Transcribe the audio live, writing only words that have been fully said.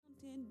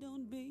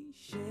Don't be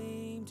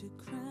ashamed to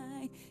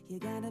cry. You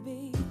gotta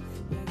be.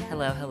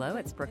 Hello,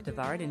 it's Brooke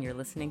Devard, and you're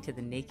listening to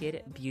the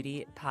Naked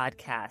Beauty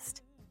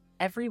Podcast.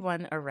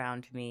 Everyone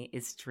around me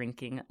is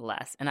drinking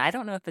less, and I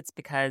don't know if it's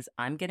because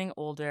I'm getting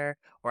older,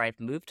 or I've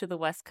moved to the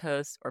West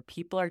Coast, or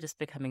people are just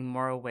becoming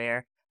more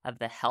aware of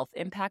the health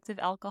impact of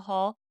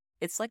alcohol.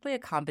 It's likely a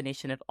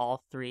combination of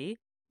all three,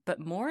 but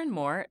more and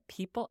more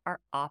people are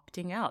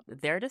opting out.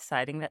 They're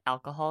deciding that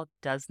alcohol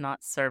does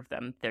not serve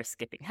them. They're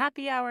skipping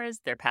happy hours,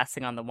 they're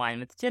passing on the wine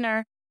with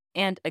dinner.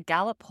 And a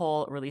Gallup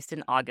poll released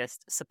in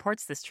August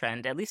supports this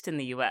trend, at least in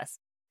the US.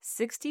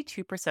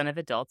 62% of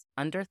adults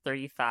under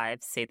 35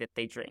 say that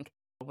they drink.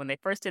 When they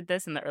first did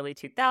this in the early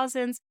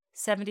 2000s,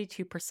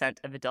 72%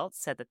 of adults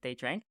said that they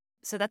drank.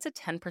 So that's a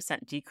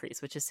 10%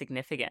 decrease, which is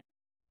significant.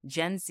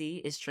 Gen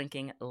Z is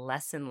drinking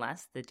less and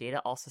less. The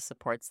data also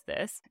supports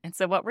this. And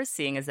so what we're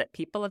seeing is that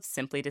people have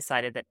simply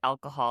decided that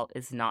alcohol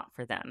is not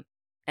for them.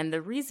 And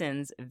the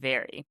reasons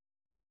vary.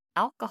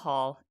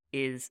 Alcohol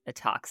is a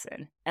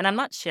toxin. And I'm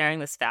not sharing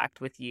this fact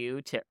with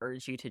you to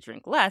urge you to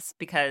drink less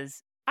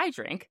because I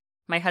drink.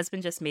 My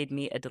husband just made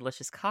me a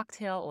delicious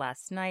cocktail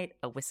last night,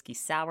 a whiskey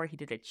sour. He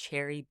did a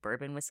cherry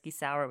bourbon whiskey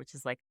sour, which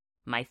is like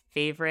my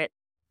favorite.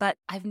 But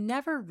I've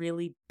never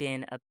really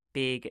been a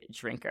big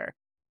drinker.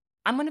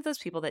 I'm one of those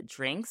people that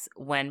drinks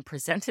when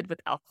presented with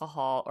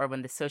alcohol or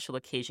when the social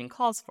occasion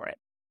calls for it.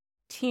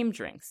 Team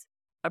drinks,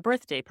 a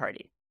birthday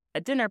party,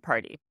 a dinner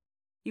party.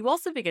 You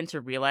also begin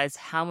to realize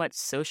how much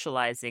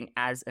socializing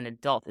as an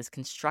adult is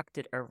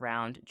constructed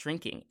around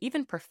drinking.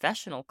 Even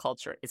professional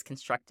culture is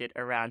constructed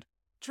around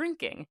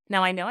drinking.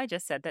 Now, I know I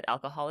just said that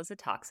alcohol is a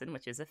toxin,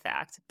 which is a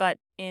fact, but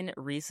in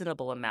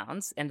reasonable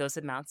amounts, and those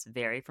amounts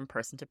vary from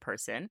person to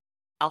person,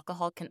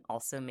 alcohol can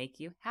also make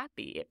you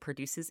happy. It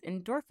produces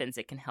endorphins.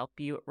 It can help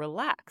you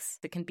relax.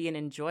 It can be an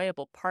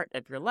enjoyable part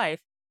of your life.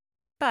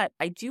 But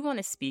I do want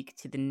to speak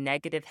to the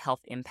negative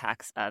health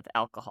impacts of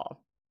alcohol.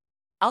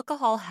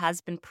 Alcohol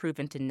has been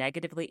proven to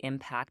negatively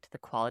impact the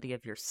quality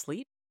of your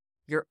sleep,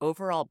 your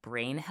overall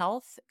brain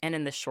health, and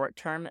in the short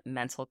term,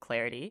 mental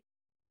clarity.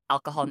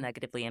 Alcohol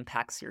negatively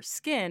impacts your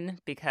skin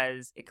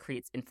because it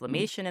creates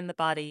inflammation in the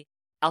body.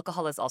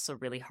 Alcohol is also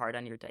really hard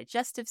on your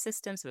digestive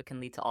system, so it can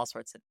lead to all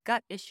sorts of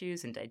gut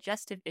issues and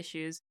digestive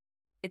issues.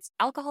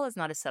 Alcohol is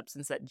not a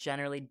substance that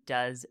generally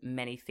does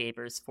many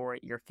favors for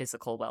your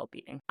physical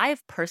well-being. I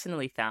have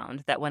personally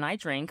found that when I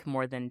drink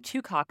more than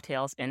 2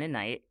 cocktails in a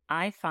night,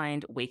 I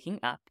find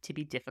waking up to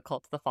be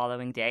difficult the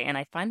following day, and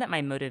I find that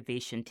my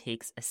motivation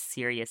takes a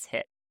serious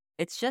hit.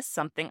 It's just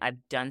something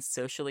I've done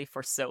socially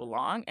for so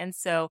long, and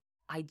so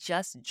I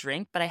just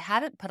drink, but I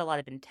haven't put a lot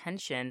of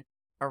intention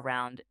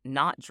around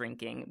not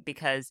drinking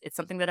because it's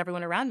something that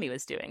everyone around me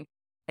was doing.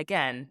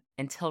 Again,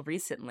 until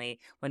recently,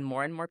 when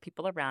more and more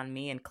people around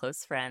me and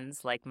close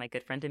friends, like my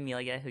good friend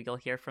Amelia, who you'll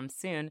hear from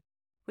soon,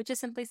 would just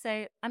simply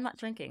say, I'm not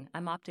drinking,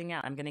 I'm opting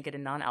out, I'm going to get a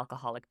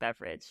non-alcoholic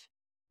beverage.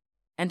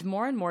 And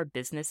more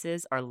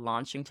businesses are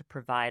launching to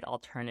provide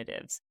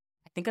alternatives.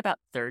 I think about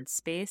Third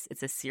Space.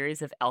 It's a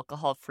series of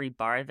alcohol-free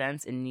bar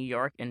events in New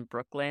York and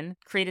Brooklyn,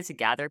 created to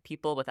gather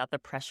people without the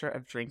pressure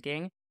of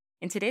drinking.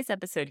 In today's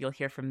episode, you'll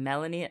hear from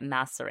Mélanie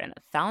Masarin,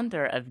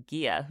 founder of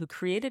Gia, who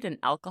created an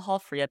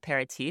alcohol-free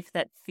aperitif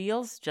that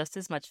feels just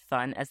as much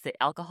fun as the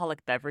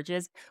alcoholic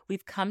beverages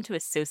we've come to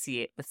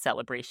associate with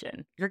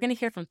celebration. You're going to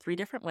hear from 3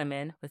 different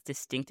women with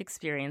distinct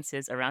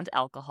experiences around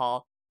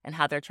alcohol and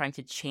how they're trying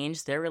to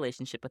change their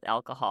relationship with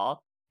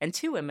alcohol, and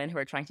 2 women who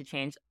are trying to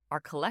change our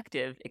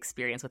collective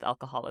experience with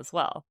alcohol as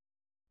well.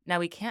 Now,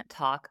 we can't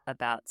talk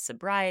about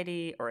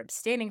sobriety or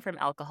abstaining from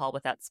alcohol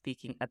without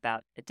speaking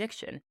about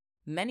addiction.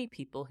 Many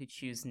people who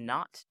choose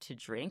not to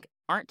drink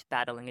aren't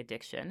battling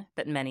addiction,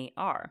 but many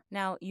are.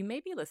 Now, you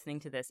may be listening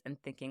to this and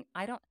thinking,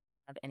 I don't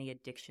have any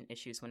addiction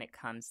issues when it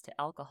comes to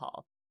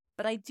alcohol.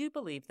 But I do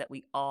believe that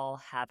we all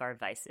have our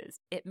vices.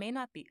 It may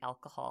not be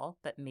alcohol,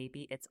 but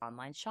maybe it's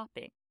online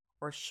shopping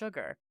or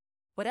sugar.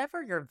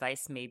 Whatever your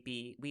vice may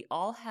be, we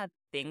all have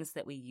things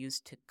that we use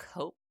to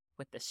cope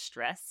with the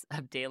stress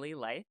of daily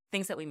life,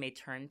 things that we may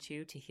turn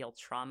to heal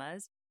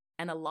traumas.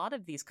 And a lot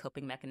of these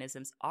coping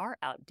mechanisms are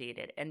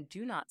outdated and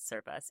do not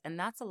serve us. And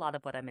that's a lot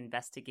of what I'm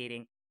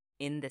investigating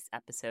in this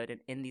episode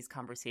and in these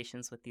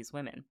conversations with these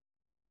women.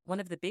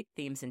 One of the big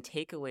themes and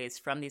takeaways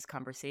from these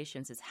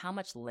conversations is how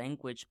much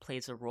language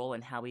plays a role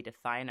in how we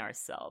define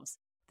ourselves.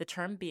 The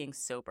term being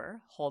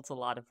sober holds a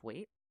lot of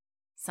weight.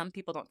 Some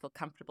people don't feel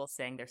comfortable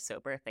saying they're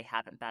sober if they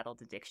haven't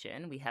battled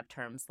addiction. We have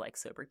terms like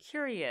sober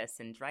curious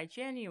and dry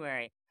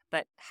January.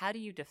 But how do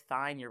you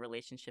define your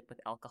relationship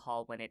with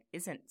alcohol when it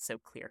isn't so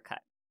clear-cut?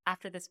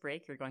 After this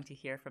break, you're going to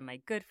hear from my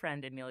good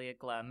friend, Amelia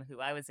Glum, who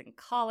I was in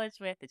college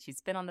with, and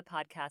she's been on the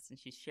podcast and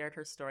she's shared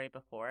her story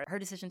before. Her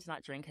decision to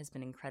not drink has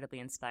been incredibly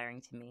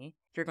inspiring to me.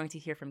 You're going to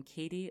hear from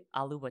Khadi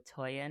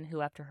Oluwatoyin,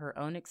 who after her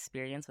own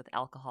experience with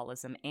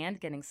alcoholism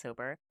and getting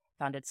sober,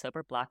 founded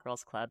Sober Black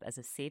Girls Club as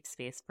a safe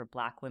space for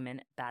Black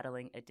women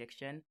battling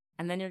addiction.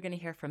 And then you're going to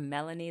hear from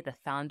Mélanie, the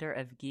founder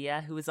of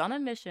Gia, who is on a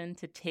mission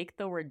to take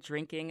the word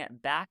drinking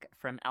back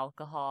from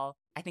alcohol.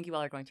 I think you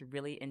all are going to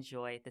really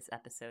enjoy this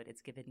episode.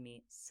 It's given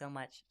me so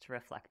much to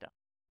reflect on.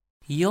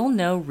 You'll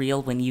know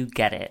real when you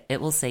get it.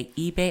 It will say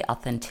eBay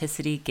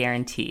Authenticity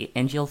Guarantee,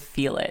 and you'll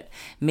feel it.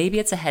 Maybe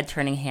it's a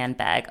head-turning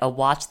handbag, a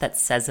watch that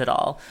says it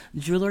all,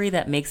 jewelry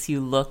that makes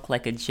you look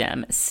like a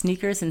gem,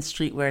 sneakers and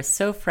streetwear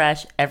so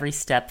fresh every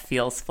step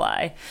feels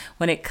fly.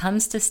 When it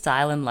comes to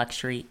style and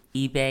luxury,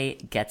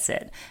 eBay gets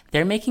it.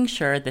 They're making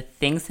sure the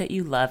things that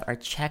you love are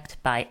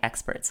checked by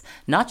experts.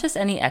 Not just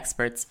any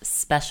experts,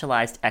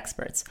 specialized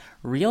experts.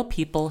 Real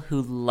people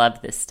who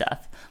love this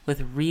stuff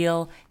with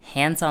real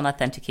hands-on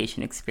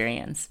authentication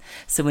experience.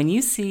 So when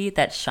you see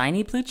that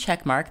shiny blue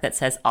check mark that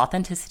says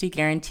Authenticity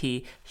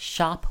Guarantee,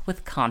 shop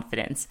with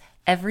confidence.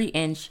 Every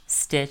inch,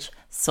 stitch,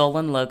 sole,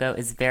 and logo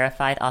is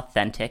verified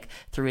authentic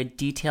through a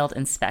detailed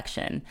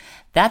inspection.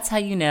 That's how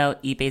you know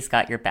eBay's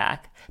got your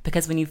back.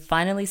 Because when you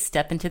finally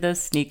step into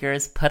those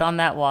sneakers, put on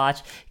that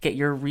watch, get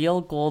your real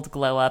gold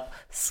glow up,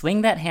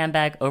 swing that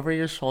handbag over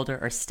your shoulder,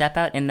 or step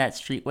out in that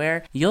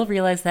streetwear, you'll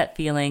realize that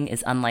feeling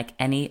is unlike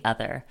any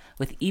other.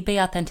 With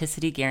eBay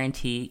Authenticity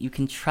Guarantee, you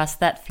can trust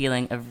that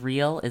feeling of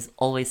real is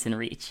always in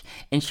reach.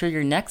 Ensure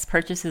your next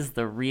purchase is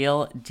the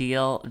real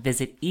deal.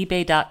 Visit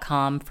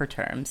ebay.com for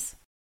terms.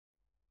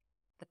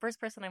 The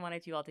first person I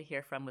wanted you all to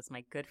hear from was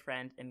my good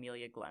friend,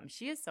 Amelia Glum.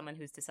 She is someone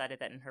who's decided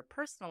that in her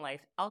personal life,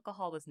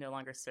 alcohol was no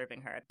longer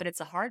serving her. But it's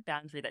a hard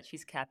boundary that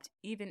she's kept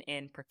even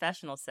in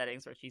professional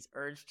settings where she's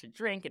urged to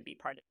drink and be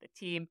part of the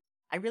team.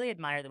 I really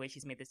admire the way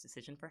she's made this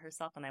decision for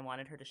herself, and I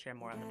wanted her to share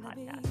more on the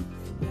podcast.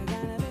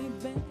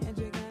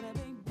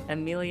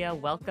 Amelia,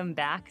 welcome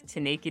back to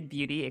Naked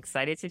Beauty.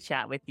 Excited to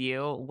chat with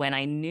you. When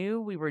I knew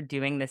we were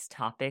doing this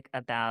topic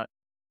about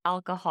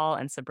alcohol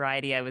and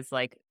sobriety, I was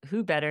like,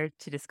 who better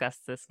to discuss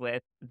this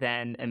with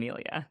than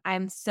Amelia?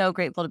 I'm so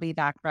grateful to be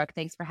back, Brooke.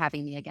 Thanks for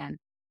having me again.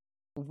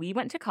 We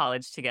went to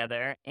college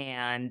together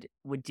and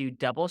would do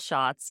double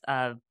shots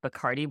of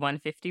Bacardi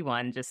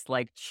 151, just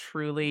like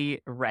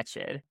truly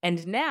wretched.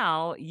 And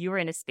now you are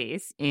in a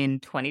space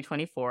in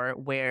 2024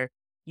 where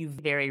you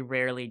very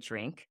rarely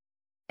drink.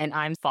 And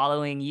I'm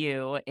following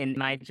you in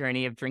my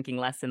journey of drinking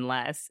less and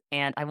less.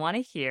 And I want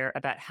to hear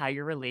about how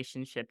your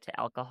relationship to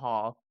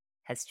alcohol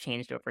has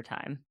changed over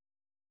time.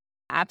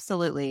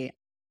 Absolutely.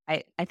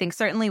 I think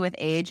certainly with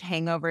age,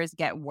 hangovers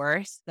get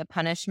worse. The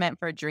punishment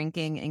for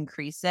drinking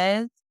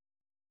increases.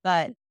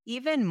 But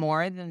even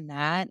more than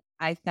that,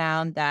 I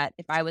found that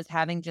if I was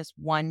having just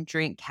one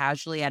drink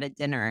casually at a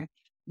dinner,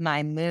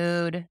 my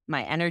mood,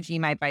 my energy,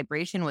 my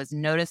vibration was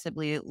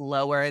noticeably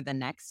lower the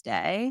next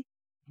day.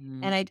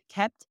 And I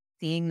kept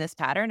seeing this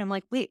pattern. I'm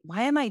like, wait,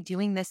 why am I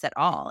doing this at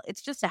all?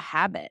 It's just a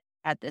habit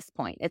at this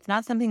point. It's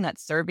not something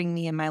that's serving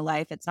me in my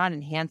life. It's not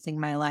enhancing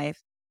my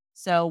life.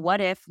 So what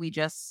if we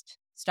just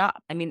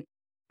stop? I mean,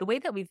 the way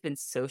that we've been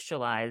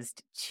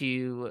socialized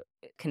to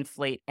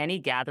conflate any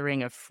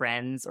gathering of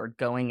friends or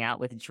going out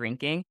with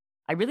drinking,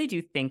 I really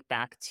do think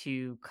back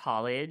to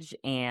college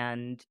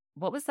and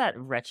what was that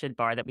wretched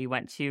bar that we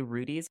went to?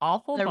 Rudy's?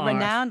 Awful The bar.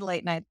 renowned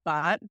late night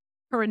spot.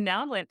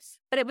 Renowned lit.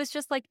 But it was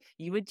just like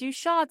you would do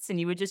shots and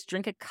you would just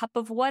drink a cup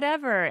of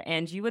whatever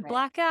and you would Right.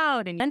 black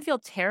out and then feel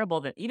terrible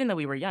that even though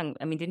we were young.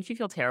 I mean, didn't you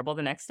feel terrible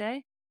the next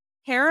day?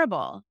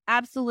 Terrible.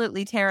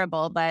 Absolutely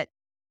terrible. But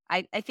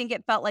I think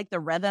it felt like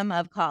the rhythm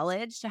of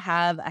college to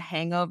have a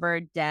hangover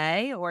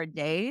day or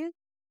days.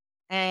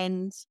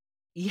 And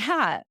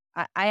yeah,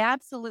 I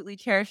absolutely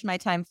cherish my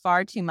time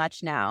far too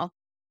much now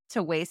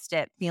to waste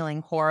it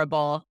feeling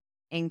horrible,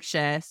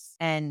 anxious.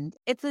 And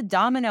it's a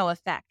domino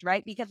effect,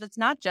 right? Because it's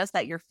not just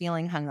that you're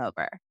feeling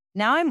hungover.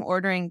 Now I'm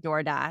ordering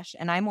DoorDash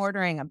and I'm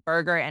ordering a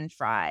burger and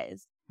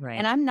fries. Right.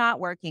 And I'm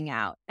not working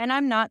out and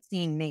I'm not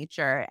seeing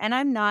nature and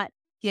I'm not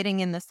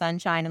getting in the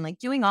sunshine and like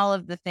doing all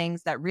of the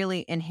things that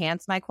really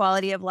enhance my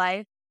quality of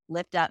life,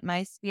 lift up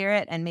my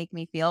spirit and make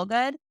me feel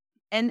good.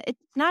 And it's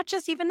not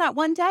just even that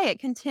one day, it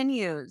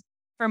continues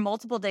for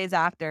multiple days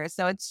after.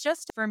 So it's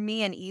just for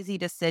me an easy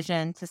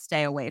decision to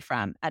stay away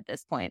from at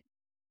this point.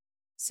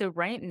 So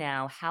right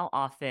now, how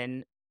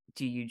often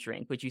do you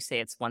drink? Would you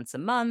say it's once a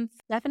month?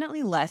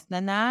 Definitely less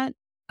than that.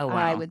 Oh, wow.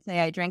 I would say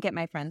I drank at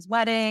my friend's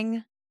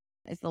wedding.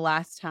 It's the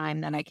last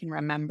time that I can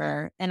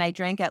remember. And I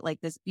drank at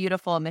like this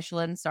beautiful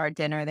Michelin star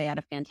dinner. They had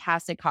a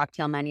fantastic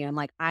cocktail menu. I'm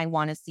like, I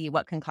want to see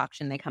what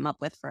concoction they come up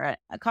with for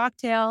a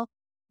cocktail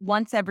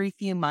once every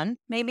few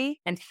months, maybe.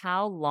 And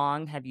how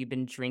long have you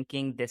been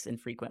drinking this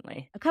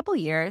infrequently? A couple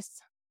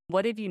years.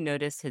 What have you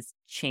noticed has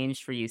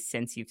changed for you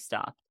since you've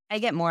stopped? I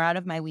get more out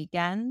of my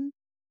weekends.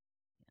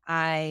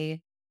 I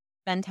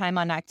spend time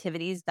on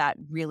activities that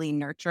really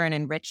nurture and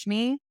enrich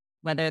me,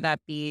 whether that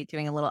be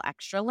doing a little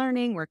extra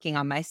learning, working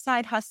on my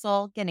side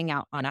hustle, getting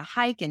out on a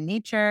hike in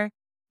nature,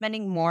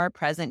 spending more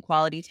present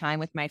quality time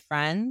with my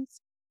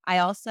friends. I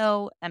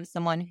also am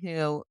someone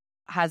who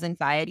has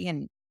anxiety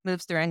and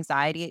moves through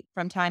anxiety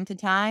from time to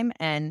time.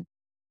 And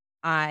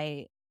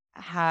I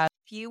have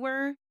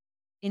fewer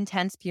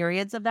intense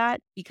periods of that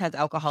because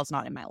alcohol's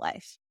not in my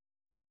life.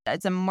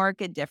 It's a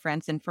marked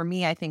difference. And for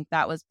me, I think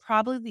that was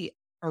probably the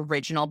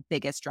original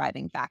biggest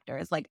driving factor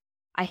is like,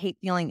 I hate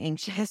feeling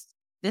anxious.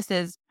 This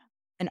is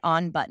an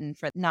on button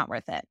for not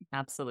worth it.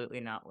 Absolutely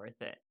not worth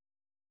it.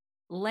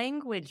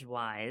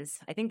 Language-wise,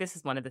 I think this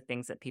is one of the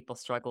things that people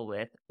struggle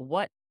with.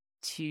 What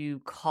to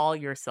call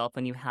yourself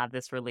when you have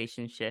this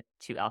relationship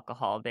to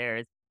alcohol.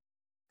 There's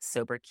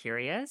sober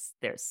curious,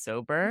 there's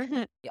sober.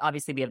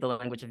 Obviously, we have the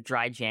language of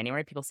dry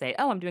January. People say,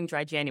 oh, I'm doing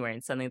dry January.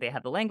 And suddenly they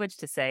have the language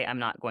to say, I'm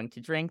not going to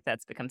drink.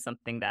 That's become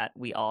something that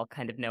we all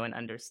kind of know and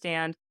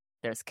understand.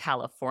 There's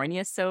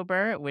California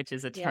sober, which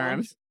is a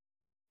term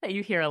that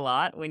you hear a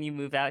lot when you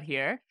move out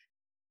here.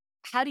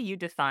 How do you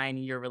define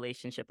your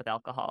relationship with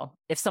alcohol?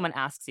 If someone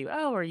asks you,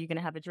 oh, are you going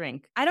to have a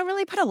drink? I don't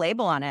really put a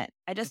label on it.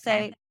 I just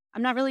Okay. say,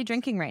 I'm not really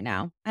drinking right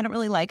now. I don't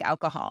really like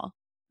alcohol.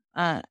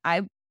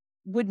 I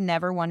would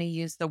never want to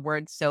use the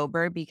word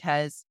sober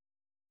because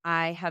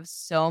I have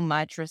so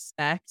much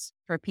respect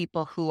for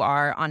people who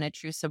are on a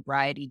true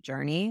sobriety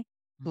journey,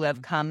 who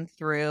have come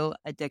through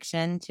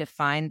addiction to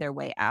find their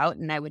way out.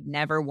 And I would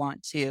never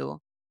want to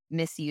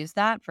misuse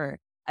that for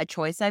a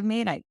choice I've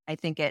made. I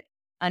think it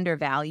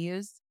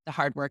undervalues the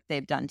hard work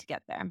they've done to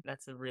get there.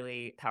 That's a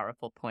really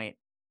powerful point.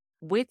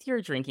 With your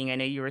drinking, I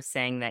know you were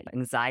saying that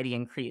anxiety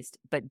increased,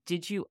 but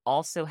did you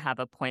also have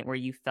a point where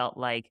you felt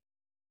like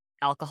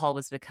alcohol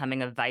was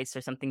becoming a vice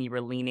or something you were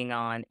leaning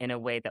on in a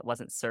way that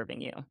wasn't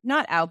serving you?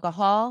 Not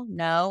alcohol,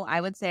 no. I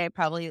would say I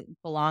probably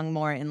belong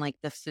more in like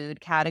the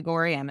food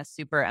category. I'm a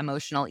super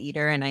emotional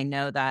eater, and I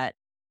know that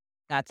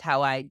that's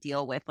how I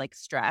deal with like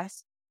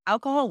stress.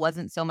 Alcohol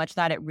wasn't so much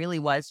that, it really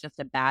was just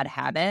a bad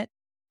habit.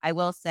 I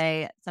will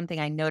say something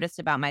I noticed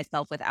about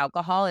myself with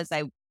alcohol is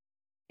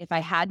if I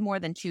had more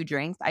than 2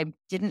 drinks, I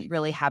didn't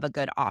really have a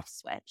good off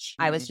switch.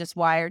 I was just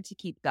wired to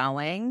keep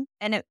going.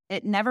 And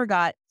it never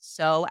got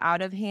so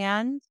out of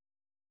hand,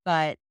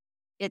 but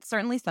it's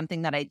certainly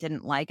something that I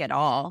didn't like at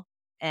all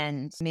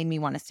and made me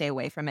want to stay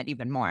away from it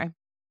even more.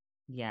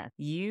 Yeah.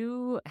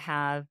 You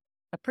have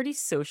a pretty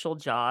social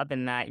job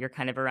in that you're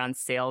kind of around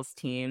sales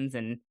teams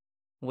and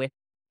with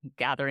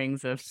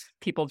gatherings of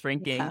people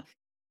drinking. Yeah.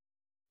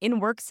 In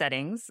work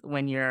settings,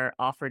 when you're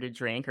offered a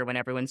drink or when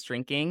everyone's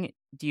drinking,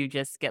 do you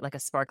just get like a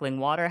sparkling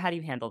water? How do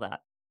you handle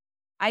that?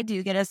 I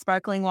do get a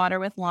sparkling water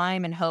with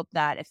lime and hope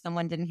that if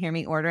someone didn't hear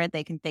me order it,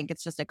 they can think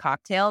it's just a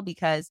cocktail,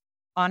 because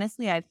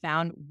honestly, I've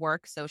found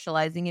work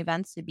socializing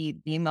events to be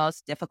the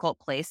most difficult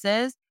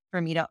places for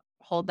me to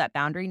hold that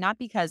boundary, not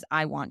because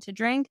I want to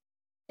drink.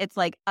 It's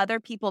like other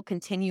people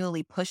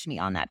continually push me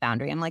on that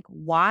boundary. I'm like,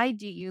 why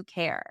do you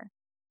care?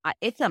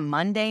 It's a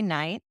Monday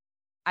night.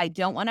 I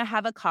don't want to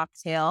have a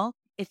cocktail.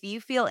 If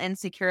you feel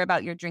insecure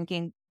about your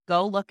drinking,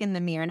 go look in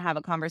the mirror and have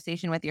a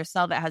conversation with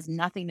yourself. It has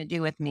nothing to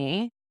do with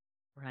me.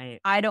 Right.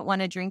 I don't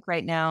want to drink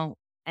right now,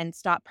 and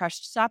stop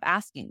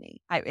asking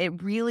me.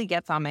 It really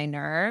gets on my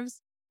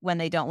nerves when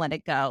they don't let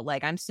it go.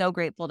 Like, I'm so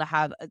grateful to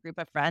have a group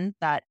of friends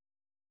that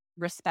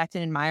respect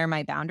and admire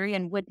my boundary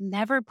and would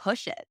never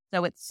push it.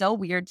 So it's so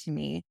weird to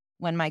me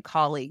when my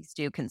colleagues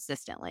do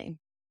consistently.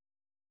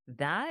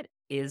 That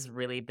is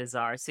really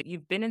bizarre. So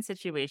you've been in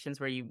situations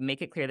where you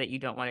make it clear that you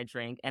don't want to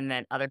drink, and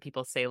then other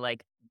people say,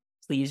 like,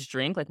 please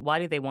drink. Like, why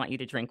do they want you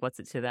to drink? What's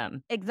it to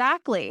them?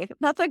 Exactly.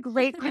 That's a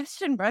great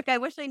question, Brooke. I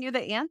wish I knew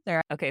the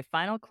answer. Okay,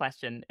 final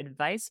question.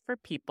 Advice for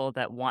people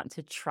that want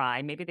to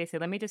try. Maybe they say,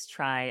 let me just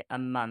try a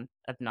month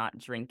of not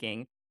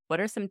drinking. What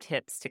are some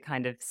tips to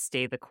kind of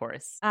stay the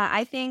course?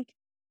 I think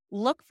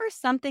look for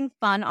something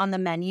fun on the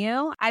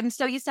menu. I'm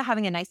so used to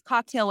having a nice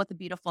cocktail with a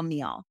beautiful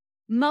meal.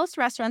 Most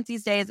restaurants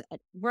these days,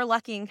 we're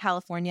lucky in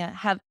California,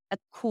 have a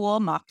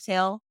cool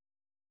mocktail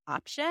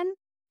option.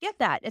 Get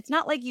that. It's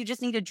not like you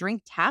just need to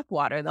drink tap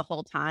water the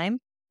whole time.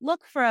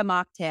 Look for a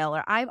mocktail.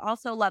 Or I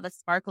also love a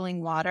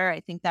sparkling water. I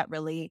think that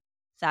really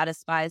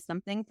satisfies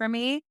something for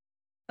me.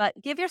 But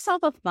give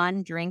yourself a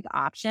fun drink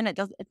option.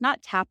 It's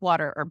not tap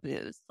water or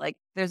booze. Like,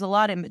 there's a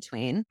lot in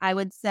between. I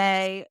would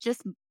say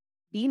just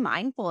be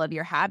mindful of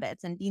your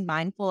habits and be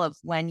mindful of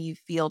when you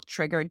feel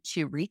triggered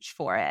to reach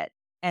for it.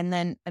 And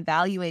then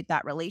evaluate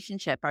that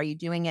relationship. Are you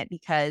doing it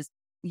because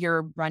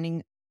you're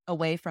running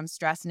away from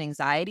stress and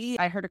anxiety?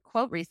 I heard a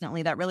quote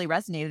recently that really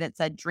resonated. It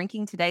said,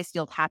 drinking today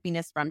steals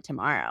happiness from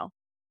tomorrow.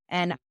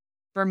 And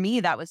for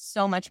me, that was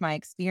so much my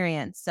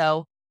experience.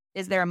 So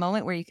is there a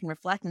moment where you can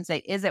reflect and say,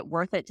 is it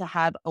worth it to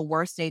have a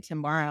worse day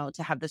tomorrow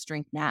to have this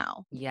drink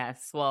now?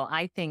 Yes. Well,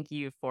 I thank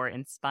you for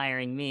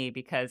inspiring me,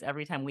 because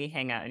every time we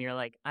hang out and you're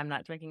like, I'm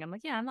not drinking, I'm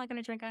like, yeah, I'm not going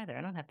to drink either.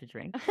 I don't have to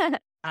drink.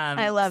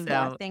 I love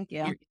that. So Thank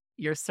you.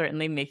 you're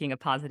certainly making a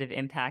positive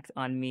impact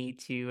on me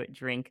to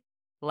drink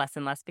less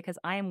and less, because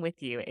I am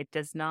with you. It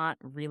does not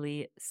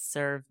really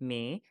serve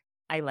me.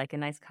 I like a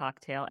nice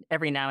cocktail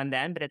every now and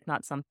then, but it's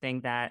not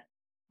something that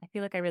I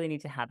feel like I really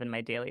need to have in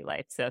my daily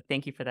life. So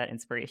thank you for that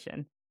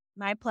inspiration.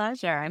 My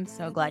pleasure. I'm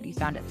so glad you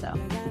found it so.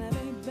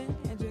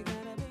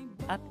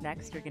 Up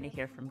next, you're going to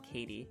hear from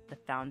Khadi, the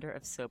founder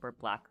of Sober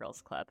Black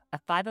Girls Club, a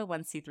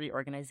 501c3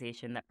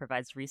 organization that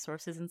provides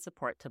resources and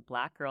support to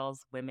Black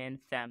girls, women,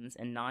 femmes,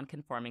 and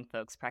non-conforming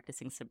folks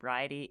practicing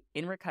sobriety,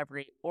 in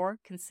recovery, or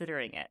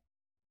considering it.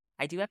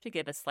 I do have to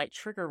give a slight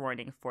trigger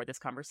warning for this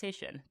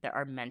conversation. There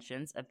are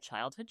mentions of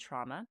childhood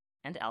trauma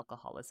and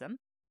alcoholism.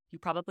 You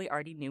probably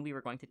already knew we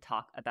were going to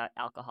talk about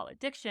alcohol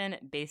addiction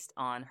based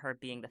on her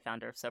being the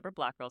founder of Sober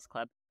Black Girls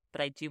Club,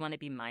 but I do want to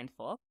be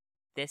mindful.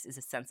 This is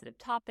a sensitive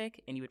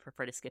topic and you would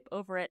prefer to skip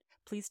over it,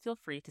 please feel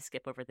free to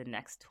skip over the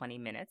next 20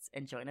 minutes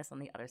and join us on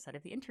the other side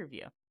of the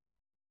interview.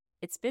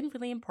 It's been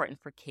really important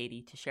for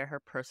Khadi to share her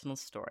personal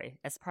story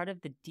as part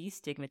of the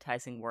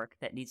destigmatizing work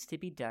that needs to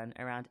be done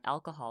around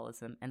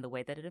alcoholism and the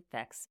way that it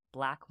affects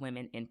Black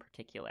women in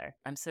particular.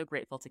 I'm so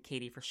grateful to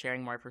Khadi for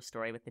sharing more of her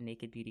story with the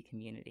Naked Beauty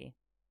community.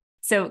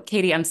 So,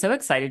 Khadi, I'm so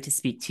excited to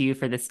speak to you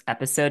for this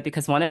episode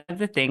because one of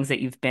the things that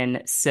you've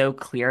been so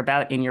clear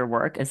about in your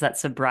work is that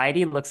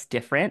sobriety looks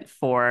different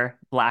for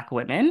Black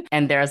women.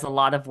 And there's a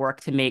lot of work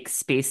to make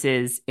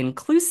spaces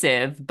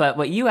inclusive. But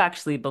what you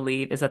actually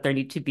believe is that there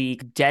need to be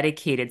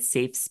dedicated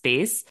safe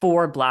space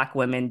for Black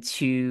women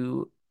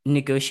to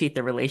negotiate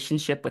the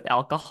relationship with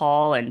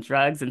alcohol and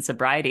drugs and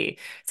sobriety.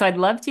 So I'd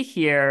love to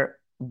hear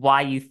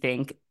why you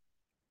think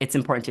it's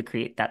important to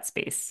create that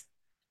space.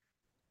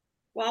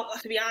 Well,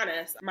 to be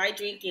honest, my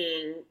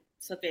drinking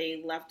took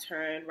a left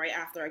turn right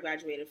after I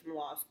graduated from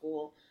law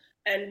school.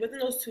 And within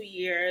those 2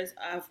 years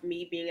of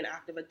me being in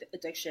active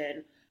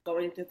addiction,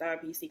 going to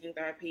therapy, seeking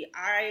therapy,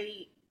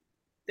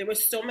 there were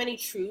so many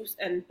truths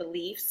and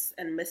beliefs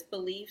and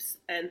misbeliefs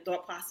and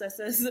thought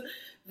processes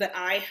that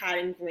I had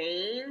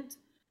ingrained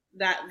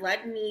that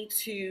led me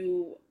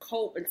to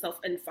cope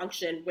and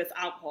function with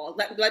alcohol,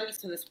 led me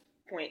to this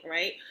point,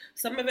 right?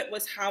 Some of it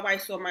was how I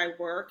saw my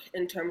work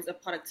in terms of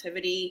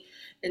productivity,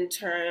 in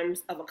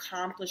terms of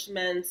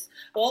accomplishments.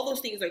 All those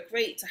things are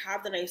great, to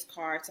have the nice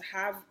car, to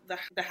have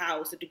the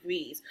house, the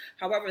degrees.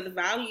 However, the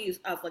values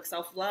of like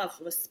self-love,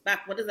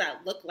 respect, what does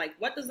that look like?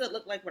 What does it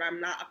look like when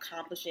I'm not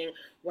accomplishing,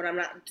 what I'm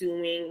not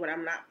doing, what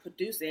I'm not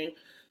producing?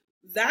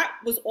 That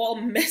was all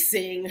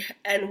missing.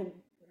 And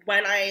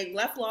when I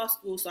left law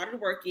school,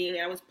 started working,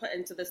 and I was put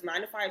into this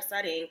 9-to-5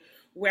 setting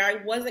where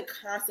I wasn't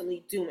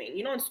constantly doing.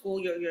 You know, in school,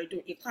 you're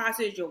doing your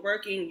classes, you're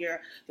working,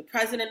 you're the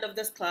president of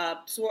this club,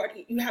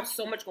 sorority, you have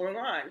so much going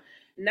on.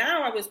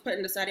 Now I was put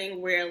in a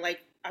setting where,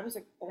 like, I was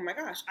like, oh my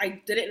gosh, I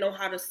didn't know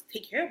how to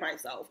take care of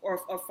myself or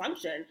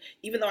function.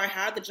 Even though I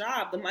had the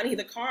job, the money,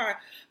 the car,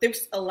 there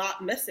was a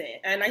lot missing.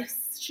 And I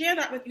share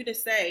that with you to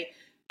say,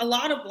 a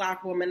lot of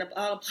Black women, a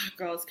lot of Black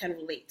girls can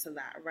relate to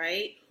that,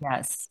 right?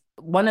 Yes.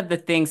 One of the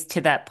things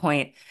to that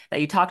point that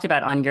you talked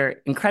about on your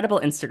incredible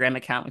Instagram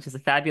account, which is a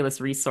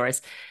fabulous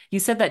resource, you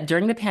said that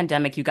during the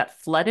pandemic, you got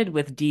flooded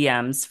with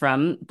DMs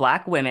from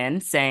Black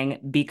women saying,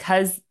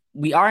 because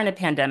we are in a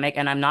pandemic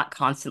and I'm not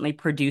constantly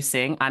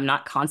producing, I'm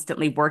not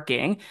constantly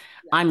working,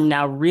 I'm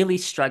now really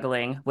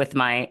struggling with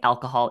my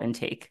alcohol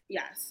intake.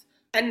 Yes.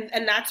 And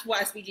that's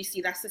what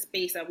SBGC, that's the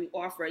space that we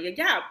offer.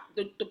 Yeah,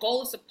 the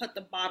goal is to put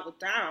the bottle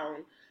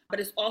down, but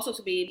it's also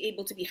to be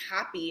able to be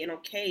happy and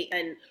okay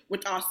and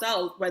with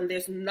ourselves when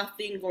there's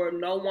nothing or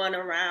no one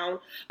around,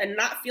 and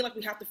not feel like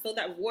we have to fill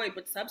that void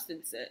with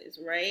substances,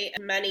 right?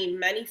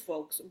 Many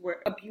folks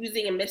were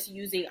abusing and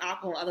misusing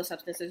alcohol and other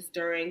substances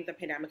during the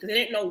pandemic because they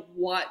didn't know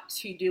what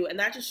to do. And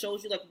that just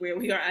shows you like where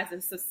we are as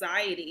a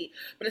society,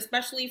 but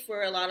especially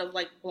for a lot of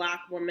like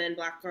Black women,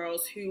 Black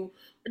girls who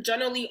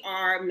generally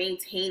are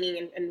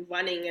maintaining and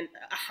running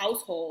a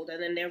household,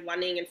 and then they're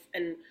running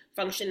and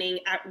functioning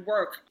at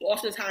work,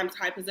 oftentimes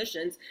high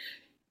positions.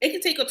 It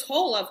can take a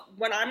toll of,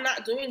 when I'm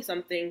not doing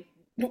something,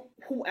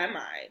 who am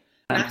I?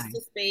 That's the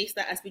space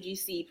that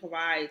SBGC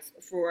provides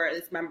for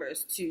its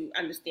members to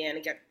understand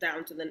and get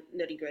down to the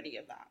nitty gritty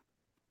of that.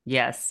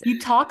 Yes. You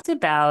talked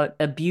about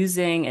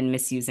abusing and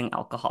misusing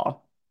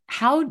alcohol.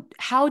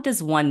 How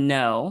does one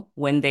know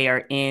when they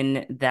are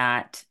in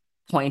that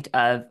point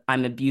of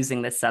I'm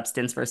abusing this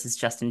substance versus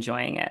just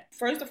enjoying it?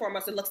 First and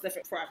foremost, it looks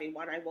different for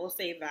everyone. I will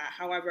say that.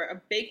 However,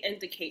 a big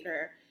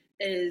indicator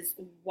is,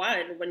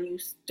 one, when you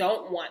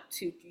don't want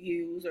to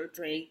use or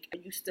drink,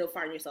 you still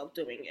find yourself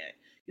doing it.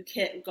 You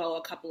can't go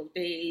a couple of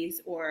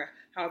days or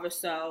however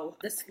so,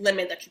 this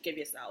limit that you give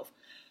yourself.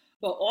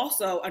 But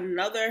also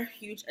another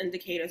huge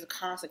indicator is the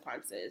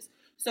consequences.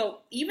 So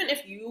even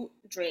if you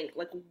drink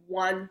like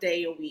 1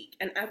 day a week,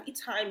 and every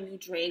time you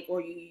drink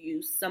or you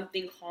use,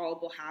 something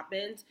horrible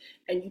happens,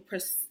 and you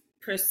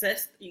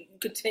persist, you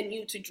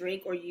continue to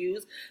drink or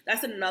use,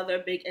 that's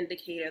another big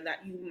indicator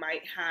that you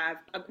might have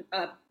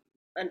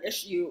an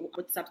issue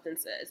with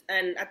substances.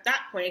 And at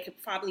that point, it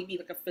could probably be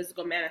like a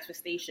physical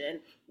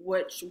manifestation,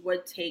 which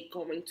would take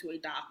going to a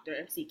doctor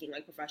and seeking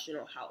like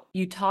professional help.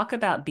 You talk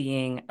about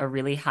being a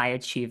really high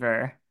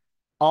achiever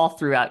all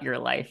throughout your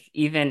life.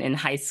 Even in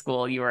high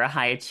school, you were a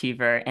high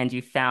achiever and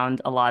you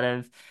found a lot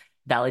of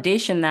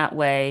validation that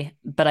way.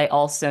 But I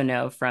also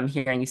know from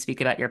hearing you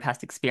speak about your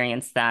past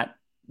experience that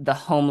the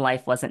home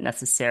life wasn't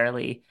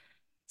necessarily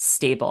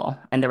stable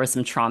and there was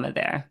some trauma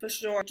there. For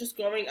sure. Just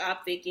growing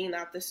up thinking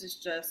that this is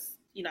just,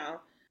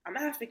 I'm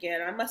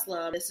African, I'm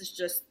Muslim, this is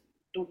just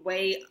the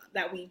way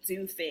that we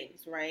do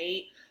things,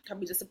 right? How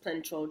we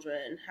discipline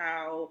children,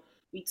 how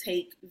we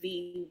take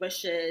the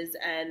wishes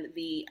and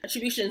the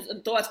attributions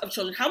and thoughts of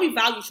children, how we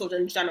value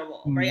children in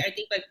general, right? I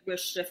think like we're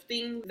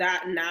shifting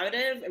that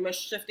narrative and we're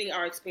shifting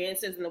our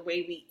experiences and the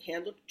way we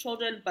handle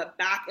children. But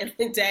back in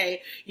the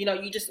day, you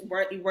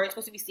weren't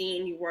supposed to be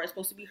seen, you weren't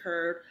supposed to be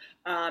heard,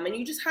 and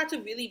you just had to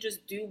really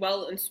just do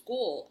well in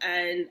school.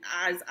 And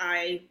as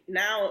I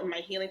now in my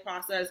healing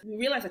process, we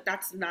realize that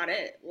that's not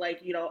it.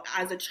 Like,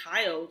 as a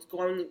child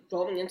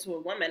growing into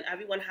a woman,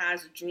 everyone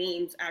has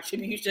dreams,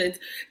 attributions,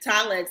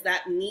 talents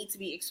that need to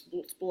be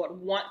explored,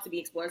 want to be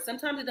explored.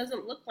 Sometimes it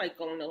doesn't look like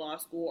going to law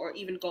school or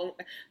even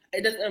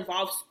it doesn't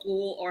involve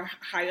school or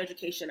higher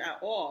education at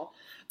all.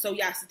 So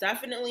yes,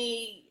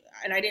 definitely.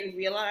 And I didn't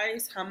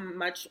realize how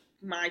much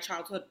my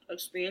childhood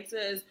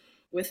experiences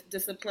with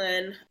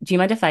discipline. Do you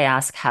mind if I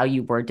ask how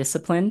you were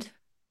disciplined?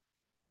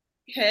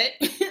 Hit.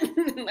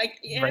 Like,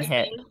 Were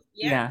hit.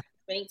 Yeah.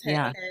 Spanked,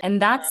 Yeah. hit.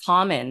 And that's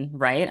common,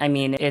 right? I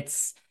mean,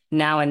 it's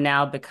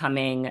now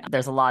becoming,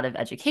 there's a lot of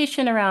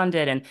education around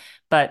it.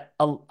 But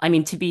I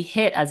mean, to be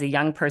hit as a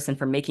young person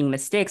for making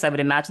mistakes, I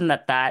would imagine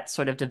that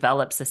sort of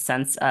develops a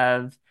sense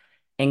of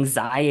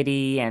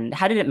anxiety. And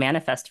how did it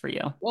manifest for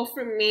you? Well,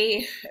 for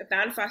me, it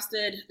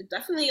manifested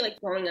definitely like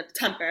growing a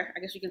temper, I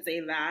guess you can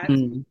say that.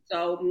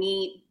 So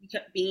me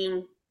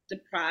being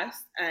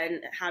depressed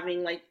and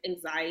having like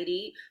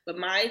anxiety, but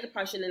my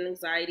depression and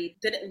anxiety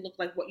didn't look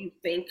like what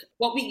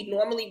we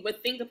normally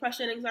would think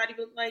depression and anxiety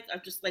would look like.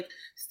 I'm just like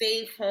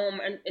staying home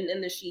and in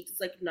the sheets.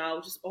 It's like,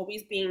 no, just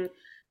always being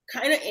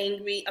kind of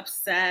angry,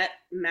 upset,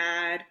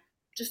 mad,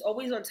 just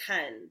always on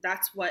 10.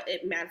 That's what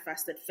it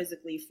manifested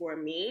physically for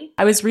me.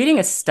 I was reading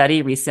a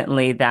study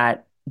recently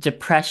that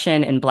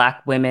depression in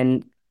Black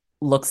women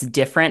looks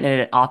different,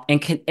 and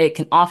it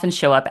can often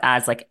show up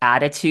as like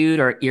attitude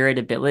or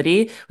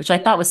irritability, which I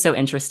thought was so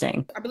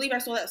interesting. I believe I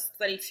saw that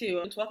study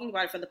too. I'm talking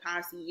about it for the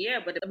past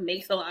year, but it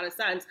makes a lot of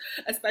sense,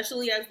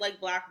 especially as like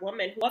Black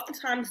women who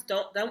oftentimes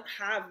don't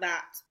have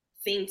that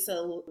thing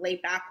to lay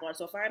back on.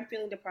 So if I'm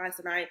feeling depressed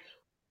and I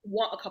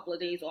want a couple of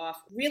days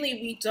off, really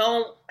we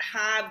don't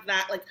have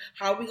that, like,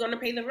 how are we going to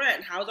pay the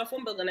rent? How is our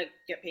phone bill going to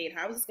get paid?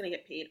 How is this going to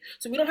get paid?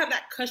 So we don't have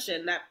that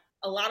cushion that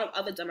a lot of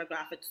other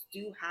demographics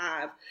do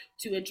have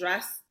to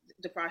address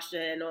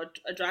depression or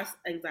address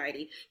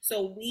anxiety.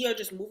 So we are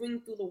just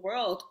moving through the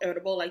world,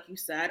 irritable, like you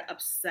said,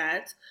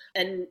 upset.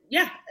 And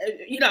yeah,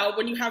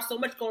 when you have so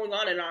much going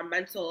on in our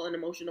mental and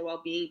emotional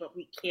well-being, but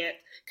we can't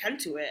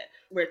tend to it,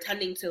 we're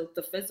tending to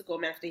the physical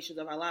manifestations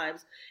of our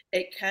lives,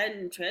 it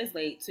can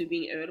translate to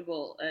being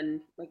irritable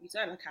and, like you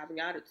said, like having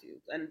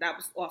attitudes. And that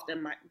was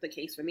often the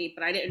case for me,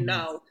 but I didn't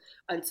know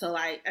until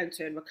I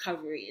entered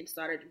recovery and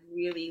started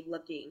really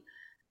looking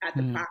at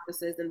the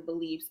practices and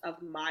beliefs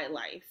of my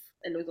life.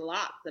 And there was a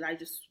lot that I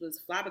just was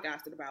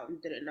flabbergasted about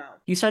and didn't know.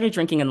 You started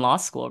drinking in law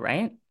school,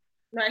 right?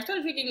 No, I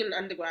started drinking in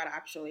undergrad,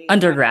 actually.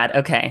 Undergrad,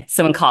 okay.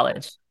 So in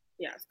college.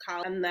 Yes,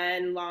 college. And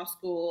then law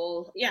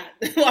school. Yeah,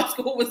 law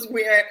school was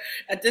where,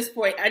 at this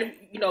point,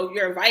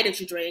 you're invited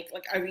to drink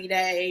like every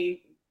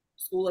day,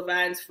 school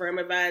events, firm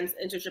events,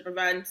 internship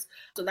events.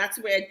 So that's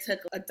where it took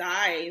a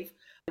dive.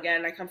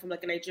 Again, I come from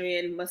like a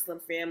Nigerian Muslim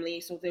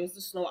family, so there was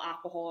just no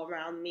alcohol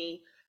around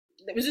me.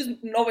 There was just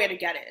nowhere to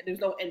get it. There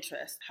was no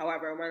interest.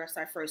 However, when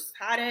I first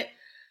had it,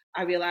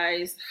 I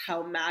realized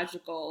how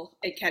magical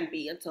it can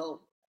be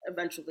until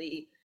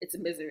eventually it's a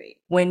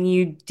misery. When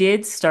you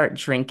did start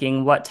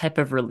drinking, what type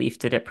of relief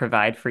did it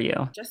provide for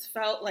you? Just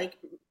felt like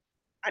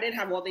I didn't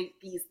have all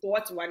these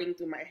thoughts running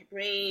through my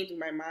brain, through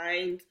my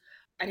mind.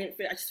 I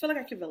just felt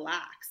like I could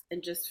relax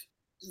and just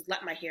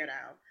let my hair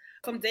down.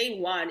 From day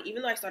one,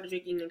 even though I started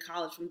drinking in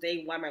college, from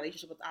day one, my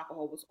relationship with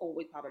alcohol was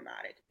always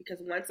problematic. Because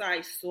once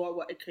I saw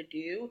what it could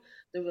do,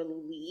 the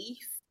relief,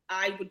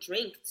 I would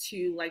drink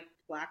to like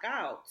black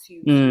out,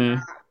 to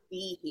not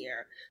be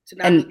here.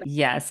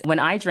 Yes, when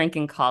I drank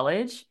in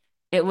college,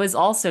 it was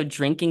also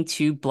drinking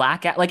to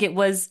black out. Like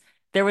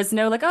there was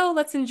no like, oh,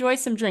 let's enjoy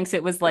some drinks.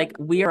 It was like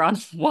we are on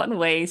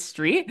one-way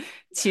street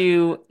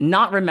to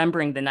not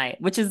remembering the night,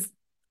 which is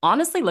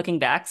honestly, looking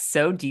back,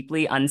 so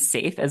deeply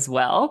unsafe as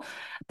well.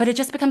 But it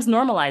just becomes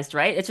normalized,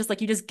 right? It's just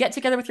like you just get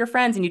together with your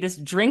friends and you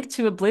just drink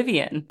to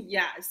oblivion.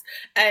 Yes.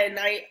 And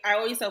I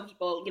always tell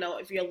people,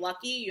 if you're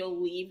lucky,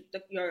 you'll leave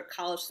your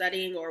college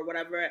setting or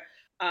whatever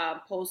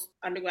post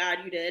undergrad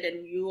you did,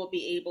 and you will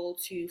be able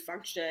to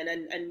function.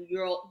 And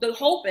the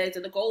hope is,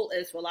 and the goal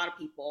is for a lot of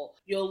people,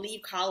 you'll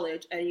leave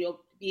college and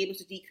you'll be able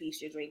to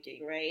decrease your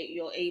drinking, right?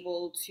 You're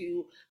able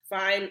to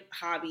find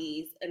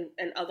hobbies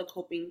and other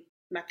coping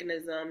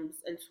mechanisms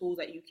and tools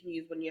that you can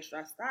use when you're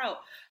stressed out.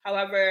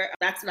 However,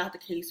 that's not the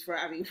case for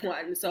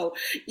everyone. So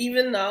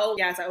even though,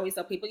 yes, I always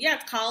tell people,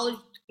 it's college,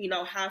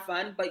 have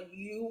fun, but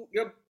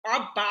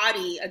our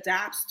body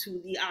adapts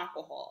to the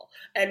alcohol,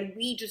 and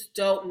we just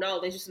don't know.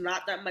 There's just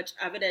not that much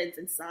evidence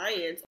and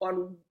science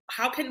on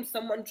how can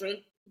someone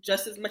drink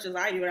just as much as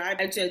I do, and I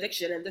enter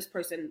addiction, and this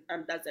person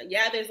doesn't.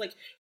 Yeah, there's like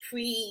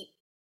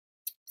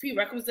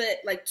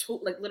prerequisite, like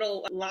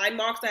little line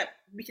marks that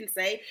we can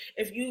say.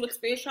 If you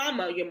experience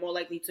trauma, you're more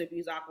likely to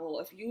abuse alcohol.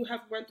 If you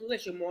have went through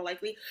this, you're more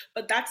likely.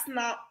 But that's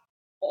not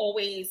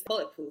always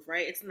bulletproof,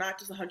 right? It's not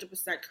just 100%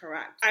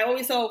 correct. I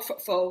always tell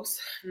folks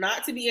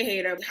not to be a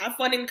hater, have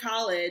fun in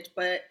college,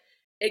 but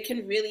it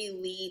can really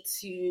lead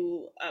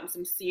to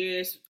some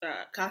serious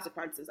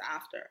consequences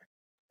after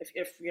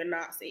if you're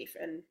not safe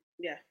and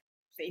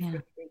safe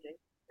with drinking.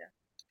 Yeah.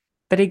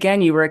 But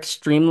again, you were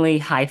extremely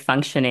high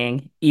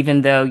functioning,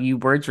 even though you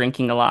were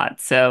drinking a lot.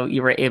 So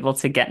you were able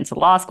to get into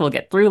law school,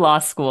 get through law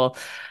school.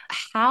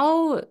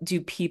 How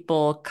do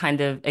people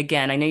kind of,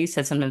 again, I know you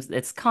said sometimes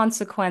it's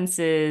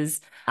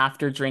consequences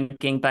after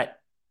drinking, but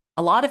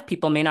a lot of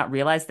people may not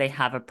realize they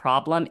have a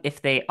problem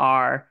if they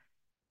are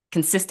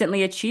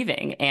consistently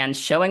achieving and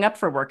showing up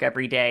for work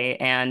every day,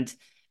 and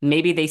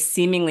maybe they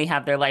seemingly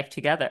have their life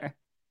together.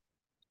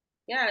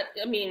 Yeah,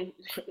 I mean,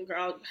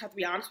 girl, you have to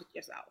be honest with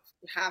yourself.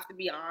 You have to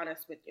be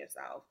honest with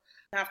yourself.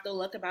 You have to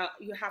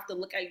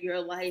look at your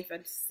life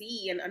and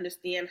see and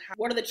understand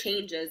what are the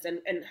changes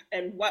and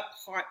what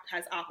part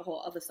has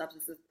alcohol, other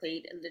substances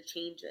played in the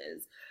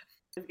changes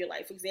of your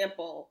life. For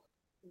example,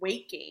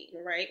 weight gain,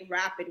 right?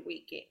 Rapid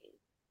weight gain.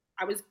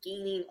 I was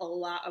gaining a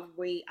lot of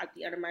weight at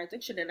the end of my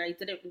addiction, and I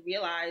didn't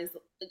realize,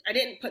 I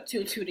didn't put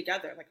two and two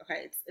together. Like,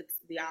 okay, it's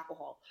the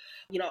alcohol,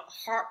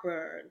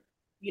 heartburn,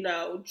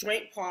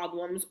 joint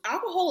problems.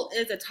 Alcohol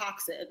is a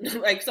toxin.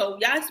 Like, so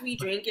yes, we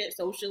drink it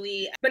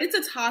socially, but it's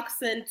a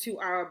toxin to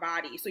our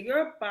body. So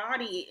your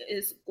body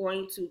is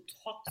going to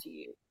talk to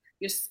you.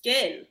 Your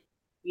skin,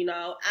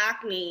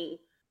 acne.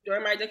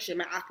 During my addiction,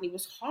 my acne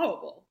was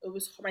horrible.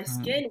 My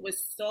skin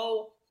was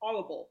so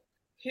horrible.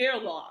 Hair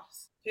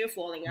loss, hair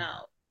falling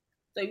out.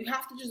 So you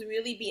have to just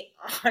really be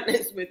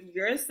honest with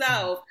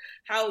yourself,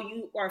 how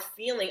you are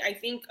feeling. I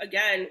think,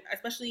 again,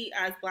 especially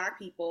as Black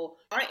people,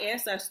 our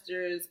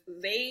ancestors,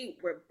 they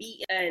were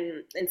beaten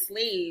and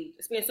enslaved,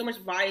 experienced so much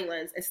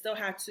violence, and still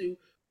had to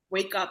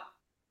wake up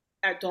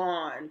at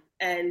dawn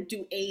and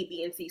do A,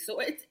 B, and C. So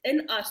it's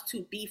in us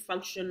to be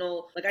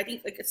functional. Like, I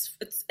think, like,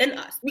 it's in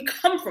us. We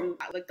come from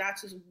that. Like,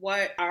 that's just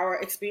what our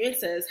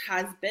experiences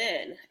has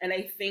been. And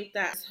I think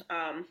that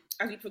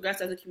as we progress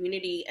as a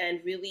community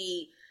and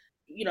really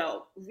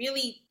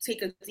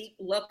take a deep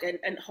look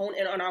and hone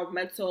in on our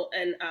mental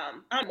and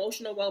our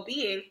emotional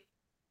well-being,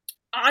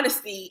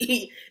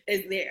 honesty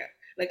is there.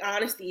 Like,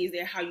 honesty is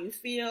there, how you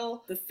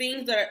feel, the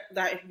things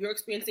that you're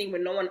experiencing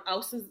when no one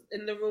else is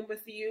in the room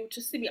with you,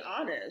 just to be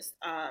honest.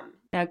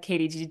 Now,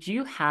 Khadi, did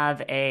you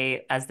have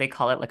as they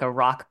call it, like a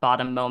rock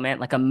bottom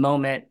moment, like a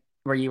moment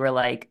where you were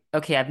like,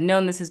 okay, I've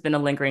known this has been a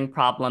lingering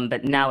problem,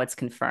 but now it's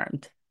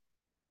confirmed?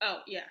 Oh,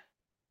 yeah.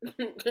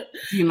 Do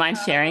you mind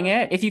sharing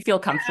it if you feel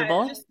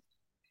comfortable?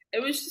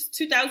 It was just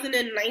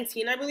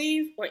 2019, I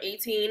believe, or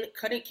 18.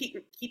 Couldn't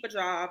keep a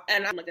job,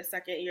 and I'm like a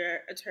second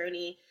year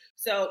attorney.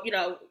 So,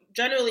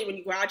 generally when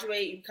you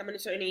graduate, you become an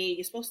attorney.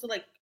 You're supposed to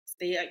like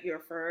stay at your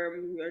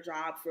firm, your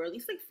job for at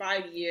least like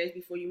 5 years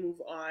before you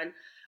move on.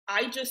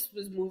 I just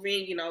was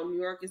moving. New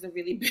York is a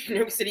really big. New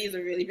York City is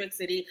a really big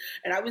city,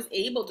 and I was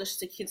able just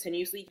to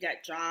continuously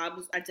get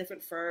jobs at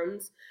different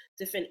firms,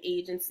 different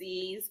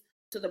agencies,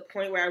 to the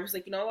point where I was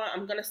like, you know what,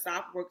 I'm gonna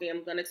stop working.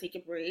 I'm gonna take a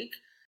break.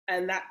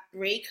 And that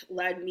break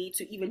led me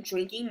to even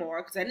drinking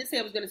more, because I didn't say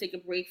I was going to take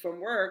a break from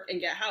work and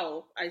get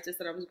help. I just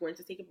said I was going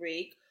to take a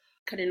break.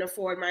 Couldn't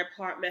afford my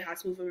apartment, had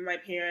to move in with my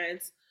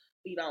parents,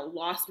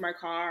 lost my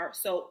car.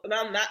 So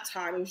around that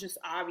time, it was just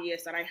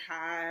obvious that I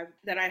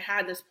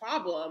had this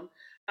problem,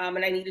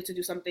 and I needed to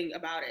do something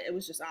about it. It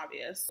was just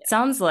obvious.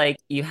 Sounds like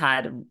you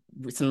had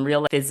some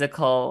real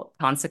physical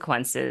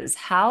consequences.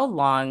 How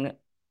long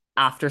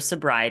after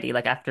sobriety,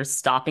 like after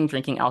stopping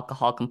drinking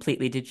alcohol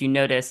completely, did you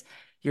notice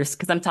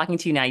because I'm talking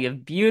to you now, you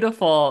have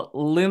beautiful,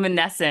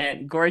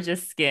 luminescent,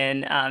 gorgeous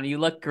skin. You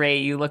look great.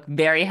 You look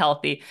very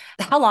healthy.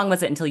 How long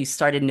was it until you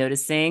started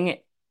noticing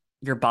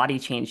your body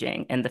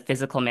changing and the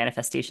physical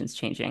manifestations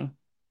changing?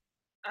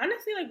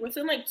 Honestly, like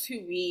within like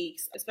 2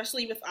 weeks,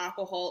 especially with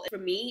alcohol, for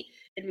me,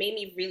 it made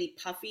me really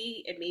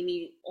puffy. It made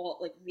me all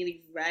like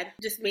really red.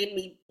 It just made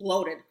me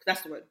bloated.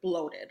 That's the word,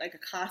 bloated. Like, I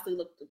constantly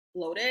looked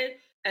bloated.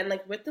 And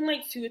like within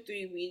like 2 or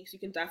 3 weeks, you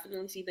can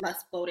definitely see the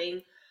less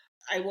bloating.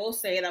 I will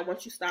say that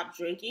once you stop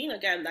drinking,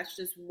 again, that's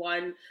just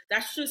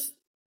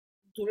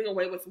doing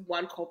away with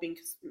one coping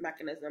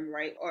mechanism,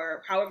 right?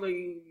 Or however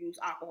you use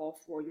alcohol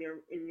for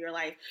in your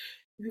life.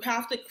 You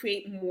have to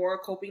create more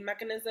coping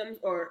mechanisms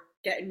or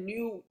get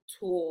new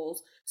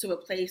tools to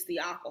replace the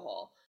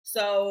alcohol.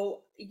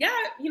 So yeah,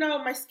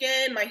 my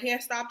skin, my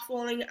hair stopped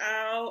falling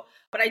out,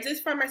 but I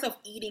just find myself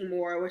eating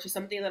more, which is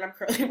something that I'm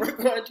currently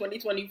working on in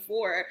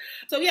 2024.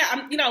 So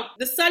yeah,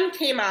 the sun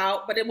came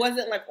out, but it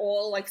wasn't like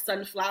all like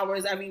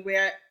sunflowers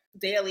everywhere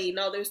daily.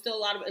 No, there's still a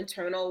lot of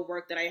internal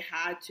work that I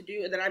had to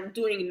do and that I'm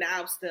doing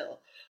now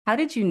still. How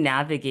did you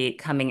navigate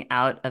coming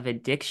out of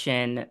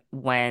addiction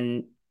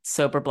when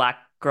Sober Black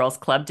Girls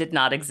Club did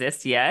not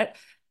exist yet?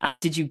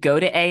 Did you go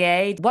to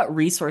AA? What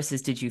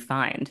resources did you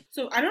find?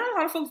 So I know a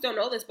lot of folks don't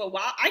know this, but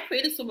while I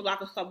created Sober Black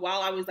Girls Club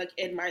while I was like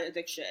in my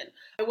addiction,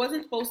 it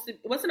wasn't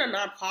a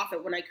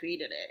nonprofit when I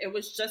created it. It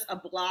was just a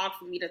blog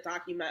for me to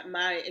document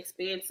my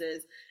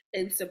experiences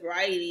in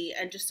sobriety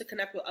and just to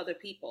connect with other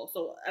people.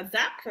 So at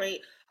that point,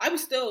 I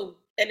was still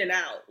in and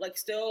out, like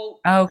still.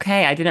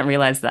 Okay, I didn't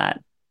realize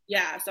that.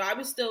 Yeah, so I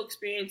was still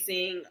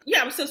experiencing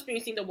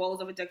the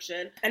woes of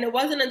addiction. And it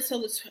wasn't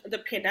until the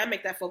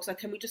pandemic that folks like,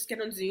 can we just get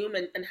on Zoom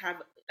and have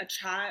a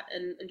chat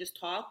and just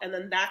talk? And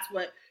then that's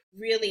what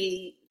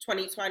really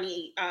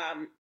 2020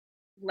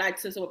 led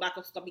to Sober Black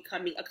Girls Club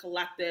becoming a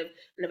collective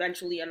and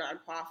eventually a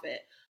nonprofit.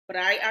 But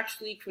I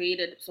actually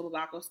created Sober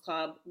Black Girls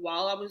Club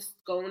while I was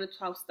going to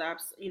 12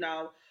 steps,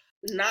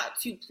 not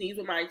too pleased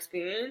with my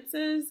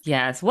experiences.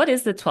 Yes. What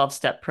is the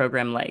 12-step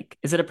program like?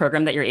 Is it a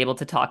program that you're able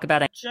to talk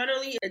about?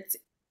 Generally, it's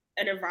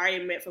an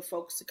environment for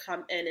folks to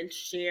come in and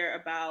share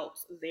about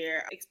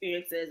their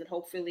experiences and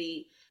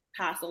hopefully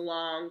pass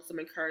along some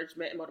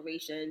encouragement and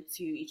motivation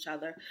to each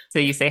other. So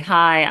you say,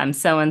 hi, I'm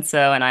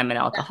so-and-so, and I'm an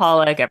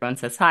alcoholic. Everyone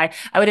says hi.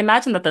 I would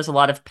imagine that there's a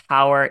lot of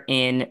power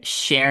in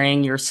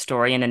sharing your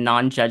story in a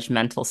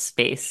non-judgmental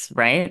space,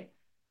 right?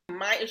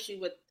 My issue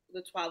with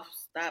the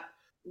 12-step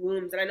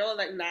rooms, and I know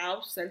that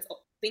now since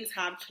things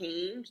have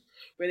changed,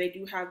 where they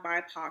do have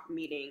BIPOC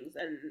meetings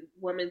and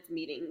women's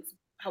meetings.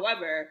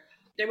 However,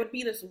 there would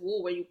be this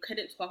rule where you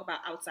couldn't talk about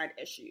outside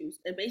issues.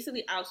 And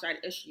basically outside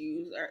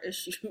issues are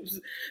issues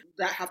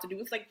that have to do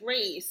with like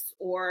race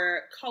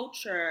or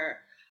culture.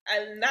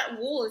 And that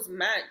rule is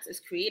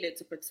created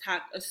to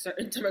protect a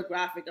certain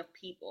demographic of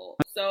people.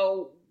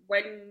 So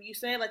when you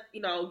say like,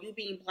 you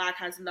being Black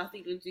has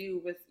nothing to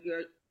do with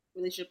your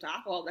relationship to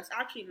alcohol, that's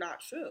actually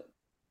not true.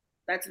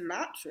 That's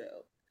not true.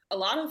 A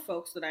lot of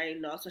folks that I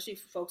know, especially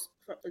folks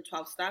in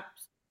 12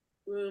 steps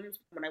rooms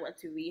when I went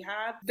to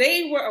rehab,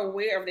 they were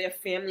aware of their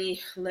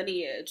family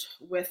lineage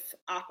with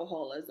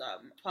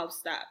alcoholism, 12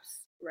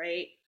 steps,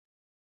 right?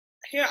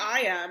 Here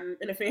I am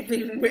in a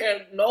family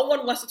where no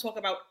one wants to talk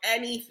about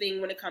anything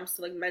when it comes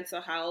to like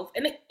mental health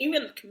and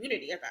even the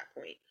community at that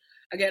point.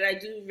 Again, I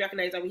do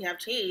recognize that we have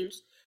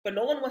changed, but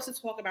no one wants to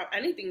talk about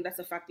anything that's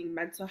affecting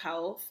mental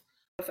health,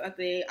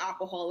 affecting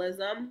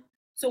alcoholism.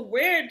 So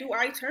where do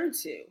I turn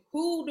to?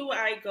 Who do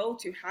I go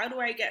to? How do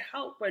I get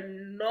help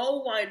when no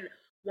one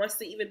wants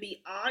to even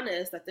be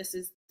honest that this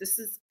is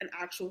an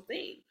actual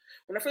thing?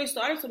 When I first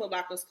started Sober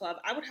Black Girls Club,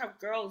 I would have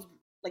girls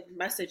like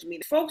message me.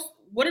 Folks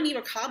wouldn't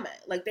even comment.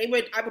 Like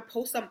I would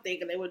post something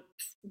and they would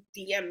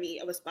DM me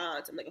a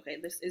response. I'm like, okay,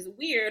 this is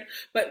weird,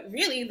 but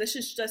really this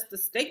is just the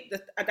state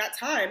that at that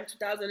time,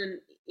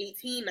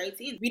 2018,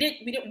 19, we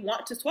didn't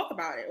want to talk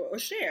about it or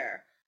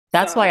share.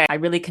 That's why I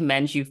really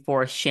commend you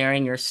for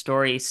sharing your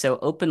story so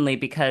openly,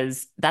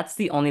 because that's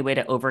the only way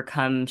to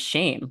overcome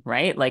shame,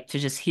 right? Like to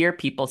just hear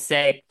people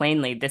say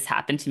plainly, this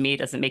happened to me. It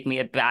doesn't make me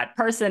a bad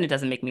person. It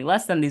doesn't make me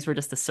less than. These were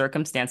just the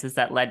circumstances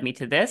that led me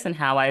to this and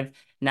how I've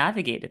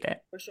navigated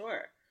it. For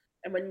sure.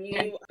 And when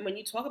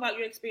you talk about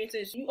your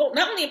experiences, you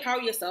not only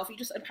empower yourself, you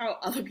just empower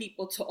other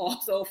people to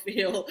also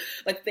feel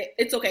like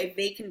it's okay,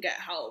 they can get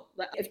help.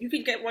 Like if you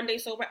can get 1 day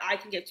sober, I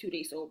can get 2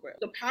 days sober.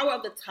 The power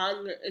of the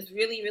tongue is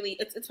really, really,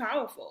 it's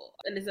powerful.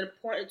 And it's an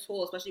important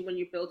tool, especially when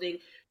you're building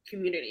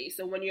community.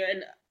 So when you're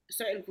in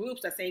certain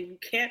groups that say you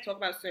can't talk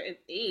about certain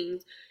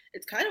things,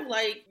 it's kind of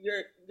like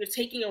you're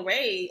taking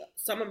away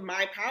some of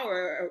my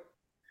power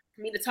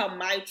for me to tell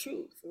my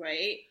truth,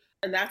 right?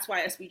 And that's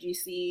why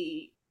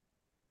SBGC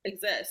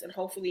exists, and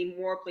hopefully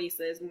more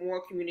places,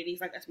 more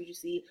communities like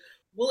SBGC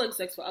will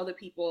exist for other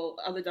people,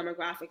 other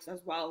demographics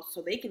as well,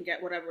 so they can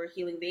get whatever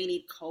healing they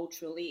need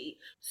culturally,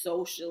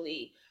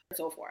 socially, and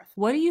so forth.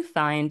 What do you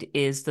find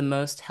is the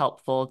most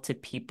helpful to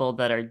people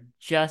that are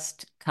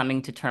just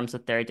coming to terms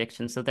with their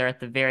addiction? So they're at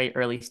the very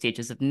early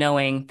stages of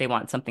knowing they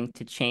want something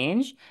to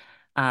change,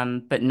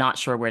 but not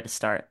sure where to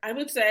start. I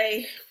would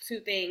say two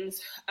things.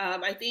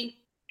 I think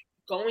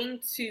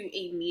going to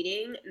a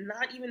meeting,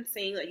 not even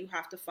saying that you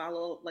have to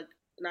follow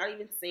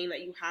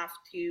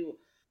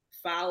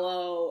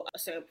a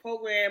certain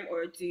program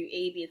or do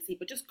A, B, and C,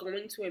 but just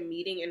going to a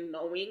meeting and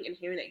knowing and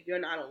hearing that you're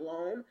not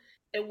alone,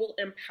 it will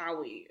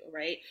empower you,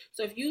 right?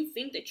 So if you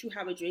think that you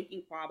have a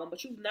drinking problem,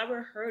 but you've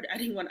never heard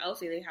anyone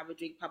else say they have a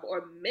drinking problem or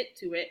admit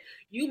to it,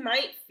 you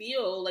might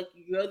feel like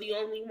you're the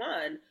only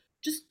one.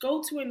 Just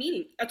go to a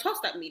meeting, a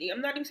 12-step meeting.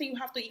 I'm not even saying you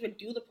have to even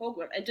do the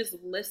program, and just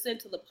listen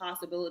to the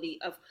possibility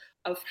of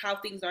how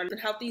things are and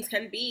how things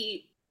can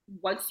be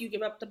once you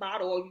give up the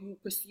bottle or you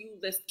pursue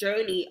this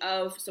journey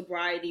of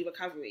sobriety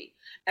recovery.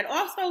 And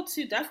also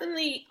to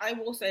definitely, I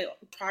will say,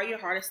 try your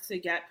hardest to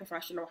get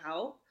professional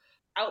help,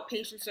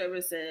 outpatient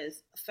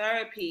services,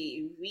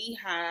 therapy,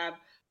 rehab.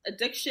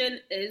 Addiction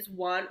is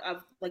one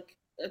of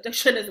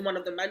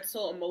the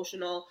mental,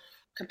 emotional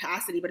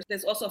capacity, but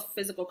there's also a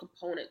physical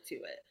component to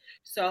it.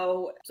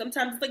 So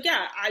sometimes it's like,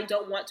 yeah, I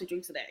don't want to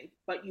drink today,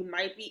 but you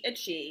might be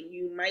itching,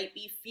 you might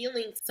be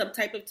feeling some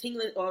type of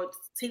tingling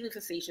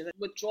sensation,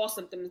 withdrawal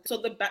symptoms.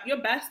 So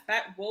your best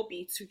bet will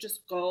be to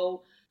just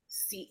go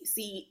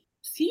see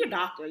your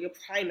doctor, your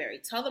primary,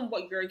 tell them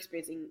what you're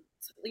experiencing,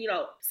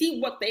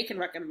 see what they can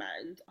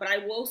recommend. But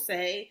I will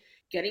say,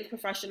 getting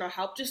professional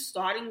help, just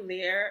starting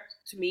there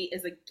to me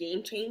is a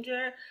game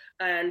changer.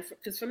 And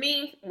because for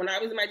me, when I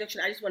was in my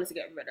addiction, I just wanted to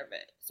get rid of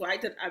it. So I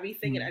did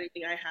everything and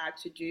anything I had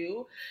to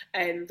do.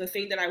 And the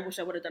thing that I wish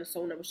I would have done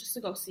sooner was just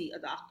to go see a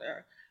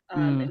doctor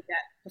and get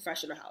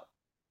professional help.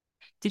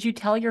 Did you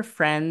tell your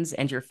friends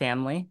and your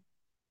family?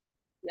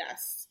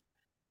 Yes.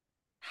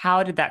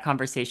 How did that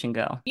conversation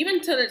go?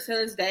 Even to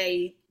this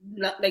day,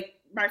 like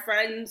my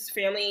friends,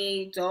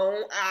 family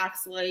don't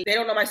ask, like they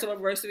don't know my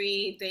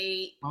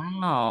anniversary.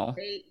 Wow.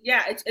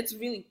 Yeah, it's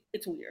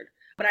weird.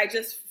 But I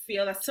just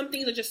feel that some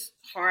things are just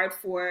hard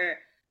for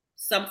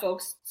some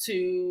folks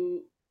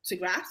to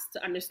grasp,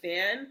 to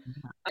understand,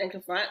 and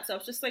confront. So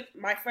it's just like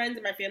my friends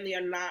and my family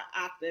are not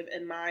active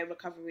in my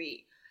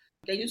recovery.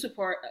 They do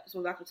support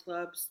some doctors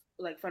clubs,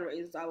 like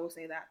fundraisers. I will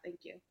say that. Thank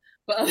you.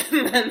 But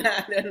other than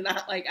that, they're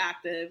not like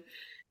active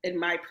in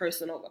my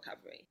personal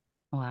recovery.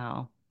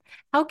 Wow.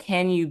 How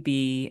can you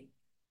be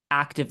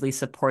actively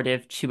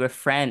supportive to a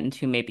friend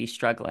who may be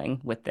struggling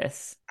with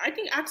this? I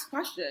think ask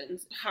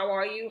questions. How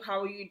are you?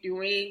 How are you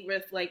doing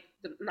with like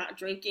the not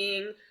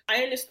drinking?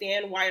 I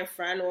understand why a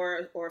friend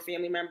or a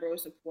family member or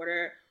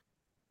supporter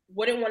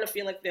wouldn't want to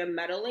feel like they're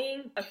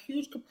meddling. A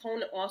huge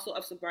component also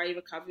of sobriety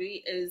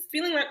recovery is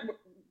feeling like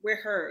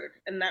we're heard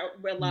and that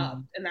we're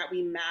loved and that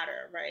we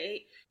matter,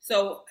 right?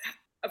 So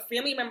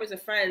family members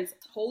and friends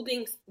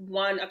holding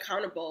one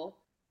accountable,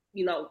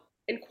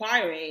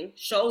 inquiring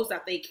shows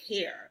that they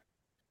care.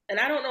 And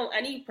I don't know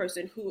any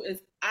person who is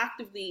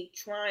actively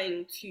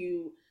trying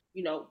to,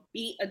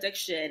 beat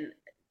addiction,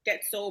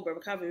 get sober,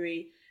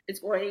 recovery, is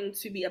going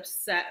to be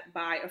upset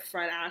by a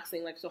friend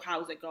asking, like, so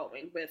how's it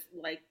going with,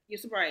 like, your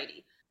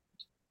sobriety?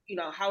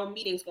 How a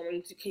meeting's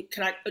going to,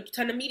 can I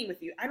attend a meeting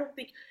with you? I don't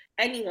think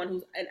anyone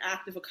who's in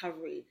active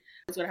recovery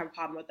is going to have a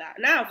problem with that.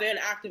 Now, if they're in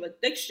active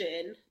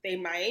addiction, they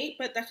might,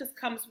 but that just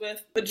comes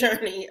with the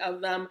journey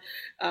of them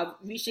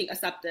reaching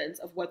acceptance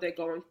of what they're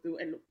going through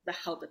and the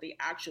help that they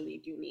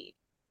actually do need.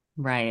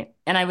 Right.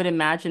 And I would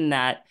imagine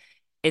that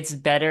it's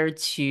better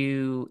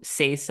to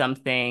say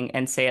something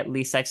and say, at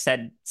least I've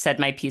said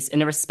my piece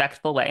in a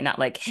respectful way, not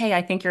like, hey,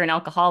 I think you're an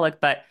alcoholic,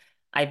 but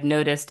I've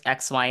noticed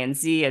X, Y, and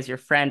Z as your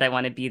friend. I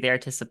want to be there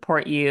to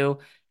support you.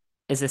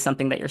 Is this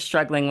something that you're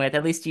struggling with?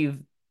 At least you've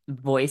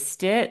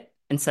voiced it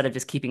instead of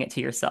just keeping it to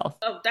yourself.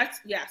 Oh,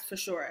 yes, for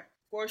sure.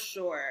 For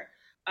sure.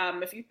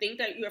 If you think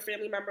that your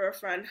family member or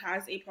friend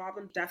has a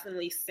problem,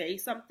 definitely say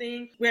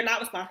something. We're not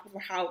responsible for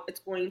how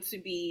it's going to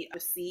be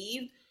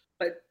received,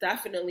 but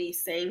definitely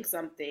saying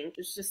something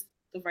is just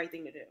the right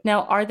thing to do.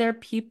 Now, are there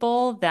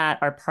people that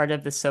are part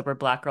of the Sober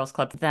Black Girls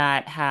Club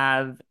that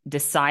have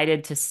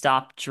decided to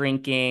stop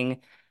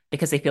drinking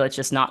because they feel it's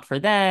just not for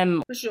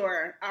them? For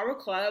sure. Our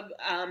club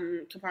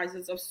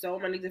comprises of so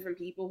many different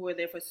people who are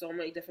there for so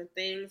many different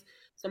things.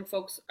 Some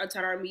folks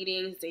attend our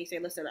meetings. They say,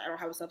 listen, I don't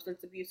have a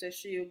substance abuse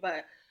issue,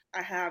 but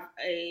I have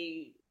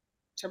a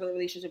turbulent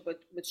relationship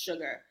with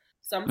sugar.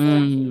 Some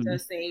folks are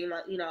just saying,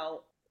 like,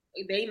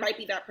 they might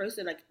be that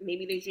person, like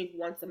maybe they drink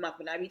once a month,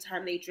 but every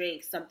time they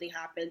drink, something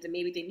happens, and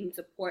maybe they need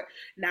support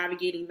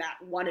navigating that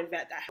one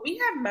event. That we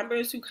have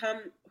members who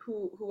come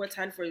who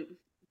attend for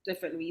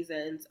different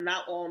reasons,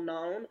 not all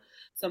known.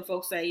 Some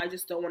folks say, I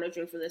just don't want to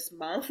drink for this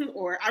month,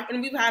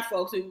 and we've had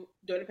folks who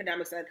during the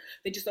pandemic said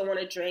they just don't want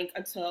to drink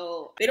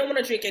until they don't want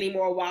to drink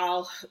anymore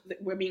while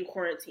we're being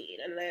quarantined,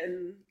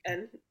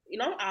 and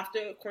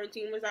after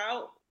quarantine was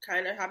out,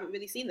 kind of haven't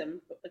really seen them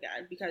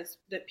again because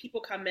the people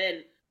come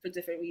in for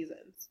different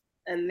reasons,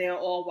 and they're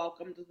all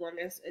welcomed as long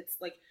as it's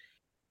like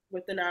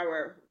within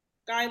our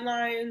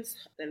guidelines,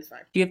 then it's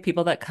fine. Do you have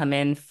people that come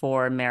in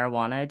for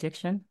marijuana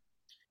addiction?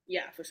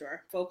 Yeah, for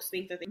sure. Folks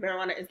think that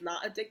marijuana is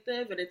not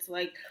addictive, and it's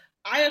like,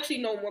 I actually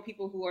know more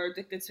people who are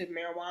addicted to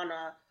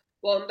marijuana.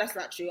 Well, that's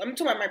not true. I'm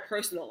talking about my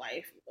personal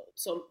life.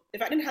 So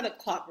if I didn't have the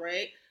club,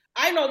 right,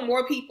 I know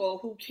more people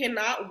who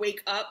cannot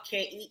wake up,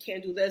 can't eat,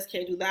 can't do this,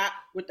 can't do that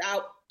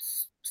without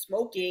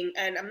smoking.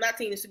 And I'm not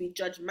saying this to be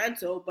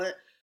judgmental, but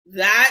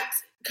that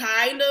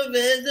kind of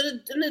is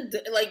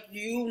like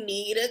you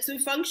need it to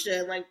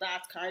function. Like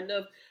that's kind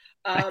of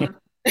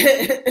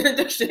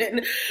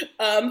addiction.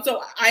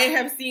 So I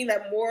have seen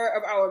that more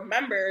of our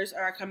members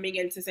are coming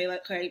in to say,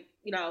 like, hey,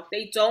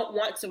 they don't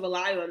want to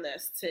rely on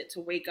this to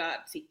wake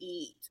up, to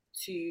eat,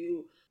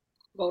 to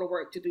go to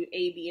work, to do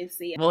A, B, and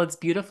C. Well, it's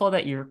beautiful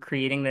that you're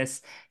creating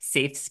this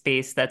safe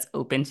space that's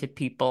open to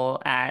people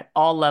at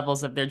all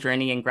levels of their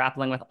journey and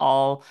grappling with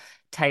all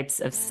types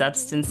of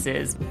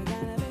substances.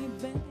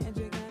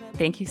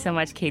 Thank you so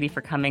much, Khadi,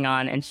 for coming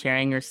on and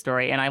sharing your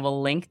story. And I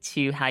will link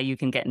to how you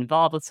can get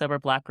involved with Sober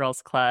Black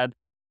Girls Club,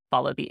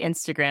 follow the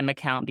Instagram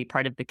account, be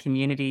part of the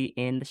community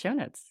in the show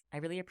notes. I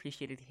really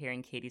appreciated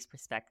hearing Khadi's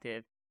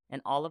perspective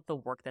and all of the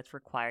work that's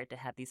required to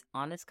have these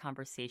honest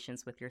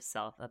conversations with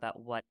yourself about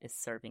what is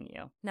serving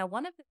you. Now,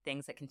 one of the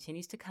things that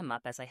continues to come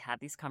up as I have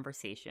these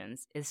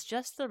conversations is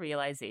just the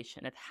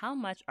realization of how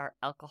much our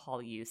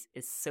alcohol use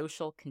is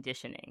social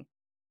conditioning.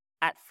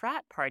 At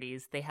frat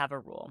parties, they have a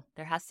rule.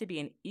 There has to be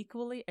an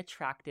equally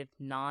attractive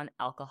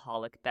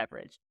non-alcoholic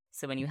beverage.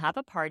 So when you have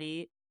a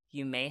party,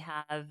 You may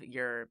have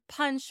your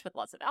punch with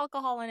lots of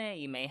alcohol in it.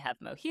 You may have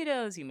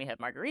mojitos. You may have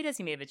margaritas.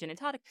 You may have a gin and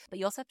tonic. But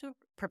you also have to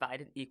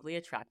provide an equally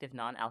attractive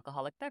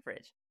non-alcoholic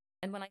beverage.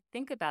 And when I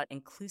think about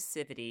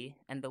inclusivity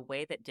and the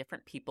way that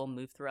different people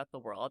move throughout the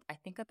world, I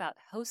think about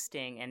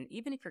hosting. And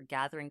even if you're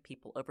gathering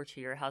people over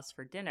to your house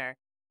for dinner,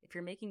 if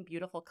you're making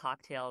beautiful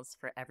cocktails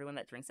for everyone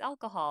that drinks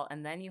alcohol,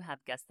 and then you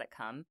have guests that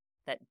come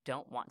that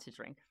don't want to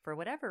drink for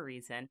whatever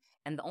reason,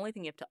 and the only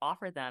thing you have to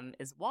offer them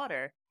is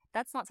water,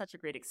 that's not such a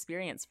great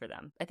experience for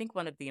them. I think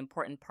one of the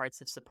important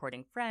parts of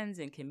supporting friends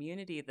and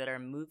community that are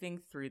moving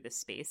through the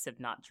space of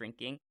not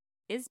drinking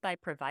is by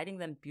providing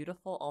them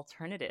beautiful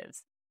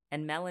alternatives.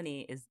 And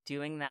Mélanie is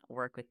doing that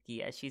work with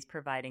Gia. She's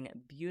providing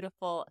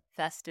beautiful,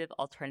 festive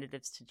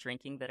alternatives to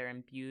drinking that are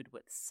imbued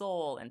with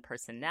soul and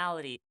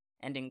personality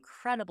and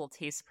incredible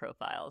taste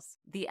profiles.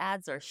 The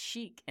ads are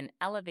chic and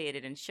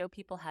elevated and show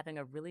people having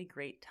a really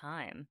great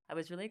time. I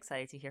was really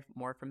excited to hear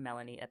more from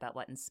Mélanie about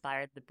what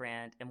inspired the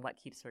brand and what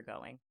keeps her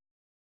going.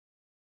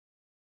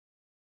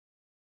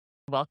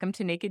 Welcome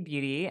to Naked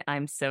Beauty.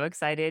 I'm so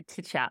excited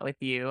to chat with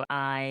you.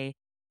 I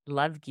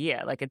love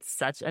Gia. Like, it's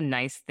such a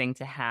nice thing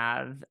to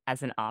have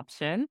as an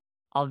option.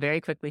 I'll very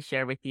quickly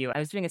share with you. I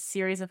was doing a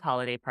series of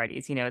holiday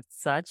parties. You know, it's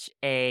such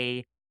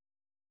a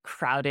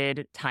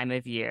crowded time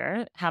of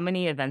year. How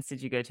many events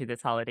did you go to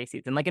this holiday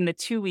season? Like in the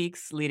 2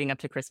 weeks leading up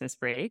to Christmas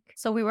break?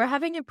 So we were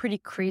having a pretty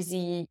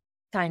crazy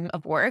time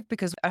of work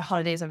because our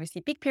holiday is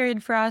obviously peak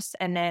period for us.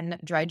 And then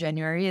dry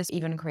January is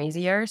even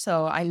crazier.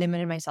 So I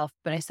limited myself,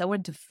 but I still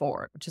went to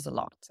 4, which is a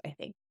lot, I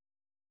think.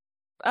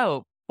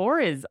 Oh, 4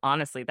 is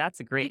honestly, that's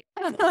great.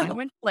 I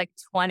went to like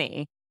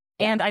 20.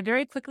 And I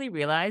very quickly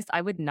realized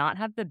I would not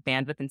have the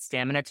bandwidth and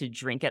stamina to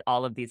drink at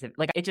all of these.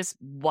 Like, it just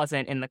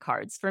wasn't in the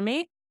cards for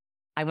me.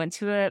 I went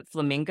to a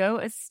Flamingo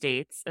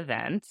Estates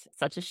event,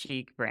 such a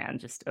chic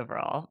brand, just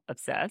overall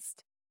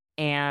obsessed.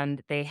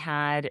 And they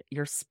had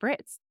your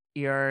spritz,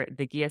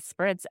 the Gia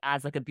spritz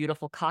as like a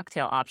beautiful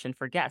cocktail option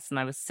for guests. And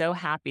I was so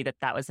happy that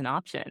that was an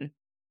option.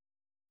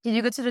 Did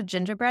you go to the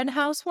gingerbread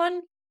house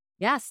one?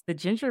 Yes, the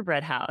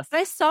gingerbread house.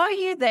 I saw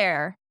you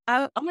there.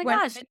 Oh my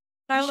gosh.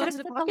 I You looked should at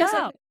have the looked podcast.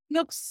 out. It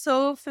looks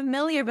so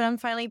familiar, but I'm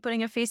finally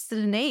putting a face to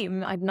the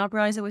name. I did not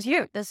realize it was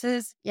you.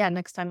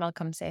 Next time I'll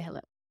come say hello.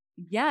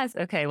 Yes.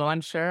 Okay. Well,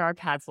 I'm sure our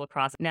paths will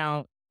cross.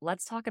 Now,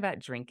 let's talk about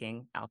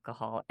drinking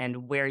alcohol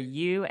and where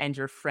you and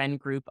your friend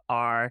group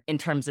are in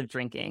terms of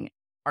drinking.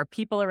 Are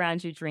people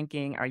around you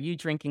drinking? Are you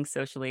drinking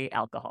socially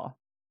alcohol?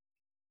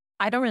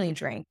 I don't really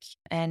drink.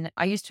 And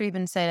I used to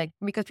even say, like,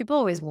 because people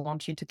always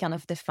want you to kind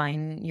of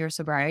define your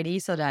sobriety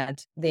so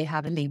that they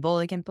have a label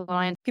they can put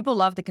on. People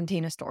love the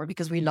Container Store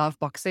because we love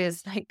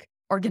boxes, like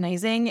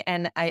organizing.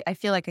 And I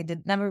feel like I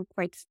never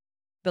quite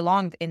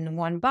belonged in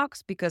one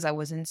box because I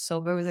wasn't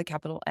sober with a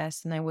capital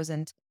S and I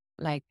wasn't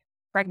like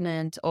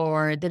pregnant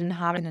or didn't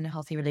have an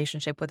unhealthy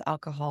relationship with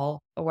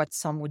alcohol or what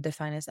some would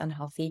define as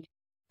unhealthy.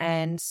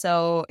 And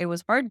so it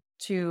was hard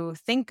to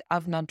think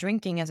of not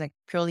drinking as like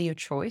purely a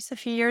choice a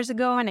few years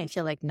ago. And I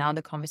feel like now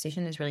the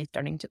conversation is really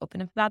starting to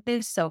open up about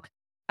this. So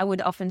I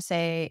would often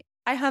say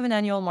I have an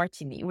annual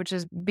martini, which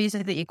is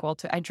basically equal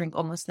to I drink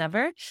almost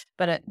never.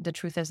 But the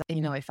truth is,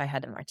 if I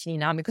had a martini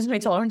now, because my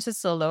tolerance is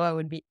so low, I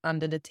would be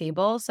under the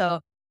table. So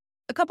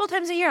a couple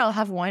times a year, I'll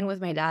have wine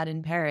with my dad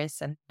in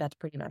Paris, and that's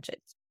pretty much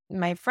it.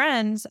 My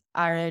friends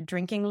are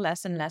drinking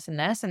less and less and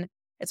less, and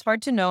it's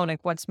hard to know like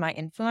what's my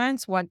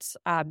influence, what's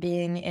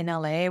being in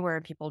LA where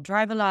people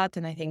drive a lot,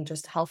 and I think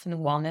just health and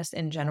wellness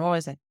in general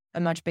is a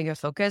much bigger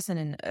focus than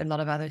in a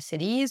lot of other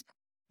cities.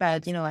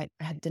 But I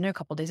had dinner a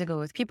couple days ago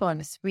with people,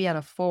 and 3 out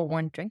of 4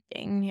 weren't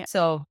drinking.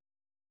 So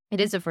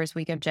it is the first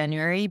week of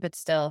January, but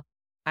still,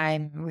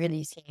 I'm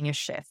really seeing a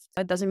shift.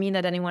 That doesn't mean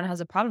that anyone has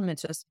a problem.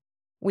 It's just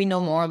we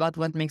know more about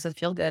what makes us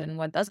feel good and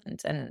what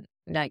doesn't. And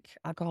like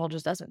alcohol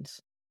just doesn't.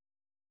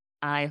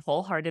 I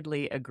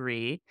wholeheartedly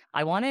agree.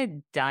 I want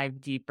to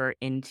dive deeper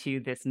into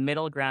this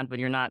middle ground when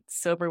you're not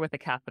sober with a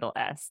capital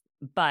S,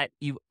 but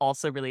you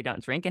also really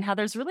don't drink, and how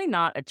there's really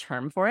not a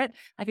term for it.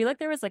 I feel like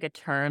there was like a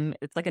term,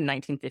 it's like a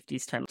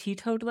 1950s term,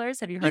 teetotalers.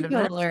 Have you heard of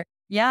that?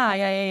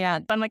 Yeah.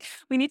 I'm like,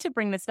 we need to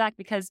bring this back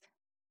because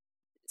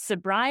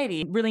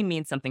sobriety really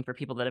means something for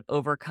people that have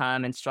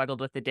overcome and struggled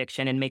with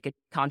addiction and make a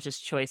conscious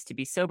choice to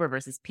be sober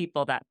versus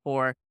people that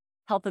for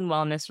health and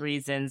wellness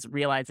reasons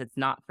realize it's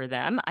not for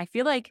them. I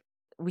feel like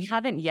we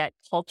haven't yet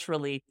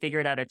culturally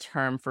figured out a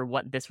term for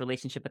what this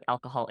relationship with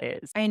alcohol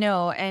is. I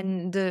know.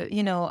 And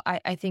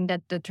I think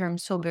that the term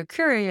sober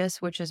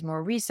curious, which is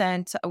more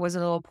recent, was a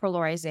little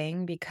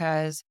polarizing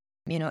because,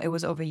 it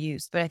was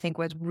overused. But I think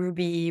what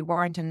Ruby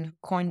Warrington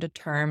coined the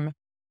term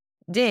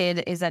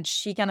did is that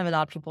she kind of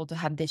allowed people to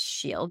have this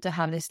shield, to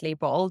have this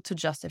label to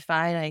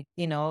justify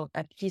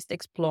at least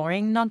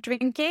exploring not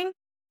drinking.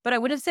 But I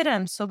wouldn't say that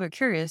I'm sober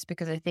curious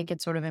because I think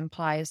it sort of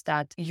implies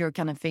that you're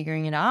kind of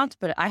figuring it out.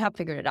 But I have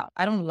figured it out.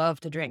 I don't love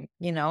to drink,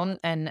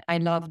 and I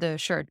love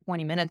the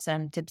 20 minutes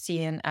I'm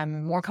tipsy and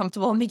I'm more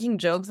comfortable making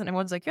jokes and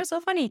everyone's like, you're so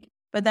funny.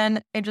 But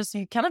then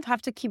you kind of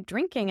have to keep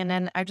drinking. And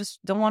then I just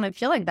don't want to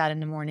feel like that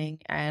in the morning.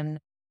 And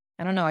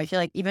I don't know, I feel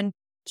like even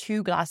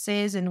 2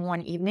 glasses in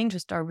one evening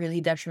just are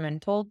really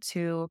detrimental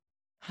to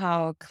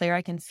how clear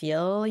I can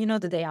feel,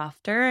 the day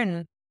after,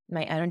 and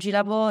my energy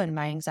level and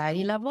my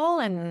anxiety level.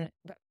 And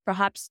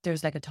perhaps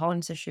there's like a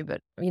tolerance issue,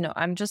 but,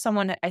 I'm just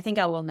someone, I think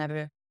I will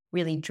never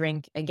really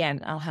drink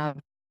again. I'll have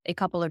a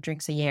couple of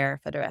drinks a year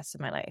for the rest of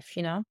my life,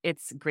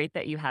 It's great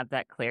that you have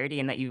that clarity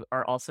and that you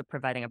are also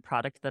providing a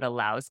product that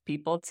allows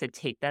people to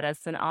take that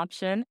as an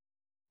option.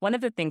 One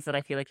of the things that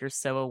I feel like you're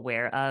so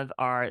aware of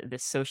are the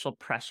social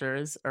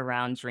pressures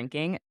around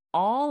drinking.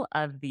 All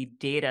of the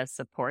data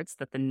supports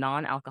that the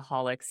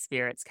non-alcoholic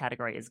spirits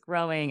category is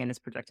growing and is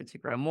projected to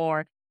grow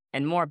more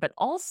and more, but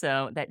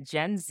also that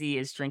Gen Z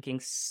is drinking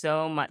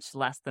so much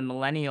less than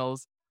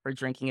millennials are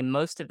drinking, and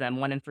most of them,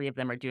 1 in 3 of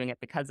them, are doing it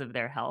because of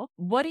their health.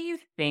 What do you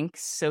think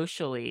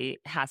socially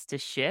has to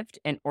shift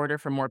in order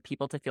for more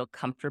people to feel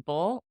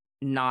comfortable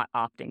not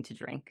opting to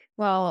drink?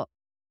 Well,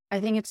 I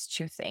think it's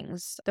 2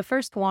 things. The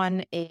first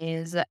one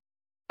is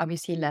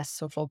obviously less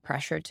social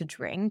pressure to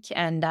drink.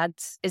 And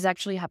that is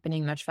actually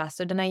happening much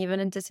faster than I even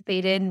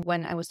anticipated.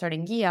 When I was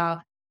starting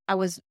Gia, I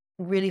was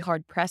really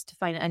hard pressed to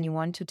find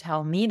anyone to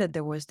tell me that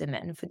there was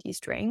demand for these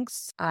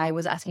drinks. I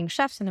was asking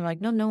chefs and they're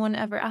like, no one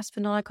ever asked for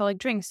non-alcoholic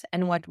drinks.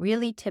 And what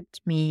really tipped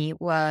me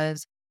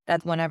was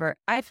that whenever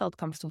I felt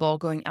comfortable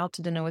going out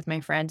to dinner with my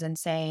friends and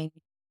saying,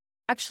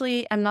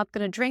 actually, I'm not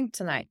going to drink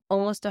tonight,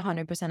 almost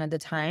 100% of the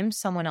time,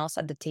 someone else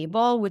at the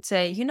table would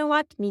say, you know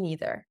what, me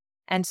neither.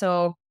 And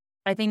so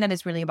I think that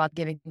is really about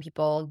giving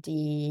people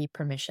the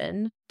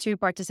permission to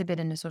participate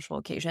in a social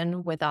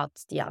occasion without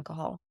the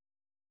alcohol.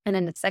 And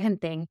then the second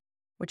thing,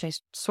 which I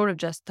sort of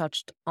just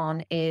touched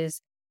on,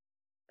 is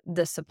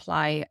the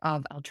supply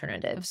of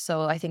alternatives.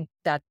 So I think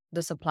that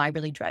the supply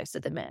really drives the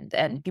demand.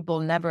 And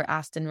people never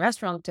asked in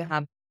restaurant to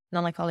have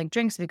non-alcoholic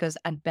drinks because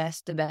at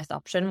best, the best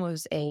option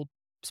was a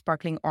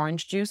sparkling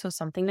orange juice or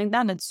something like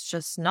that. It's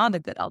just not a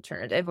good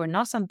alternative or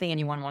not something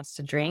anyone wants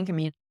to drink. I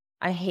mean,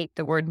 I hate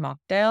the word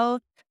mocktail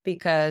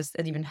because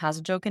it even has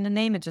a joke in the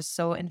name. It's just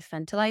so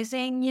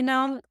infantilizing,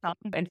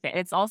 And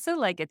it's also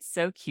like, it's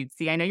so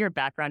cutesy. I know your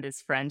background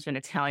is French and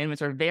Italian,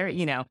 which are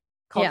very,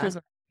 cultures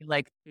where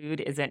like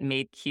food isn't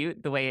made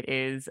cute the way it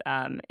is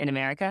in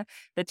America.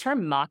 The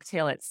term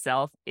mocktail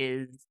itself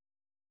is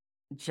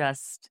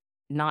just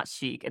not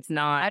chic. It's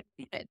not.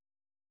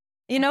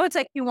 It's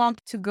like you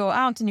want to go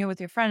out and you're with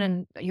your friend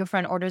and your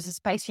friend orders a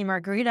spicy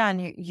margarita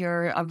and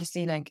you're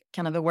obviously like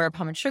kind of aware of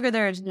how much sugar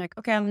there is. And you're like,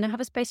 okay, I'm going to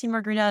have a spicy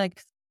margarita,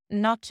 like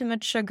not too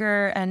much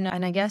sugar and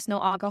I guess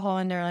no alcohol.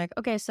 And they're like,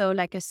 okay, so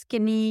like a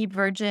skinny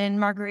virgin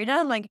margarita.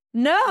 I'm like,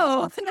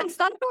 no, that's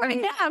not who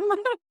I am.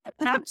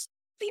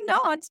 Absolutely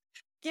not.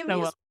 Give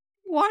me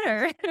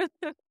water.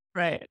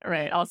 Right.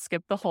 I'll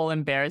skip the whole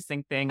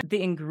embarrassing thing.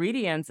 The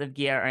ingredients of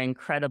Gia are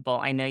incredible.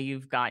 I know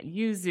you've got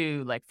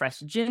yuzu, like fresh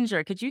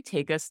ginger. Could you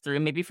take us through,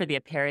 maybe for the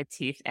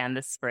aperitif and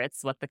the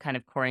spritz, what the kind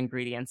of core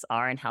ingredients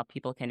are and how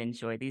people can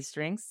enjoy these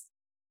drinks?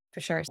 For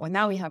sure. Well,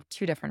 now we have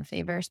 2 different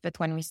flavors, but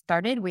when we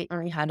started, we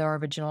only had our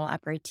original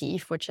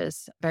aperitif, which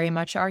is very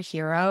much our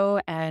hero.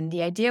 And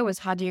the idea was,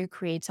 how do you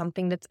create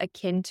something that's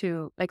akin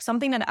to like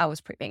something that I was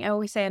craving? I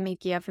always say I make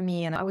Gia for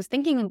me. And I was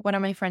thinking, what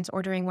are my friends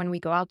ordering when we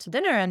go out to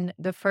dinner? And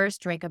the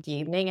first drink of the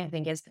evening, I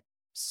think, is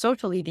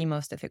socially the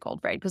most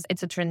difficult, right? Because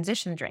it's a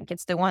transition drink.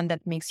 It's the one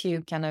that makes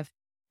you kind of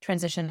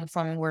transition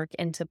from work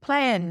into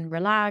play and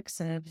relax.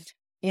 And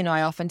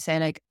I often say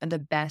like the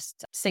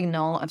best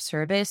signal of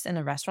service in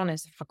a restaurant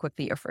is how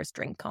quickly your first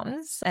drink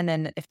comes. And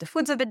then if the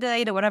food's a bit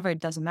delayed or whatever, it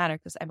doesn't matter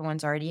because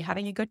everyone's already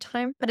having a good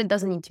time, but it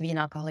doesn't need to be an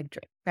alcoholic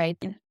drink, right?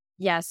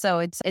 Yeah. So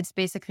it's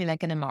basically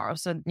like an Amaro.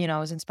 So, I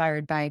was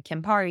inspired by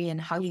Campari and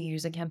how you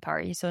use a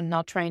Campari. So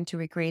not trying to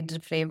recreate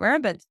the flavor,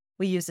 but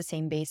we use the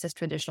same base as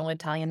traditional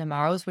Italian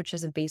Amaros, which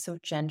is a base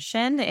of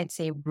gentian. It's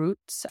a root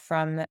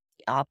from the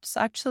Alps,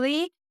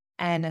 actually.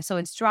 And so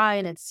it's dry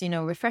and it's,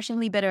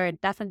 refreshingly bitter. It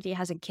definitely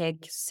has a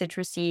kick,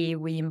 citrusy.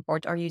 We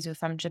import our yuzu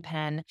from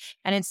Japan.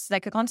 And it's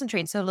like a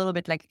concentrate. So a little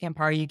bit like a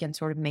Campari, you can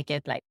sort of make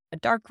it like a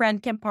dark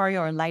red Campari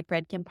or a light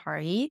red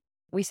Campari.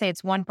 We say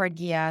it's 1 part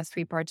Gia,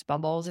 3 parts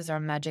bubbles is our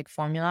magic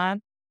formula.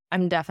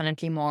 I'm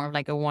definitely more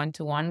like a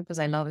 1-to-1 because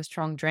I love a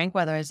strong drink,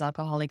 whether it's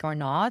alcoholic or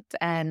not.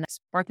 And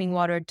sparkling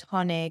water,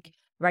 tonic.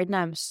 Right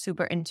now, I'm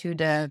super into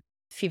the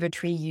Fever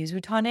Tree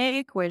Yuzu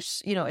tonic,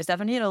 which, is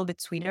definitely a little bit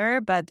sweeter,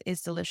 but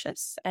is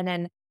delicious. And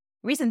then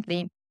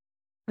recently,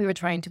 we were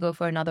trying to go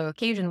for another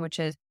occasion, which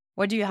is,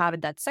 what do you have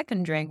at that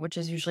second drink, which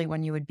is usually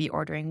when you would be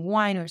ordering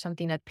wine or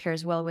something that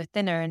pairs well with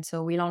dinner. And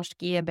so we launched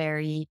Gia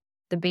Berry.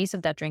 The base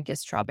of that drink is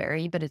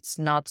strawberry, but it's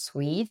not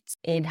sweet.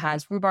 It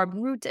has rhubarb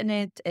root in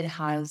it. It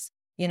has,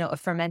 a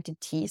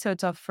fermented tea. So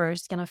it's our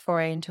first kind of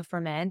foray into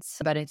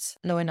ferments, but it's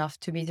low enough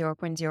to be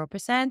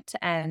 0.0%.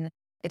 And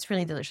it's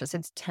really delicious.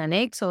 It's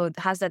tannic, so it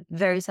has that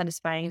very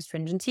satisfying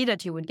astringency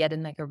that you would get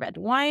in like a red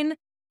wine.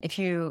 If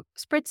you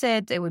spritz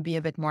it, it would be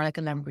a bit more like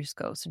a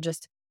Lambrusco. So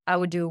I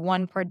would do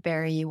 1 part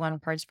berry, 1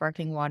 part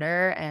sparkling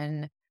water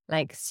and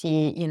like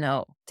see,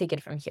 take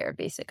it from here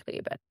basically.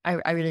 But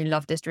I really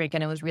love this drink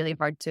and it was really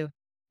hard to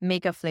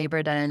make a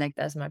flavor that I liked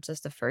as much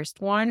as the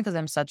first one because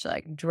I'm such a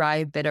like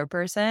dry, bitter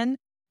person.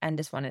 And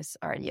this one is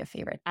already a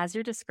favorite. As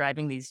you're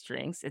describing these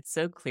drinks, it's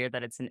so clear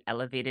that it's an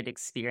elevated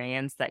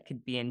experience that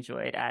could be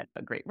enjoyed at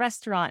a great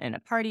restaurant in a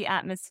party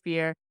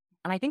atmosphere.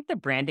 And I think the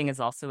branding is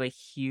also a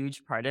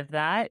huge part of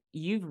that.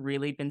 You've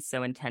really been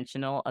so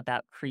intentional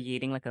about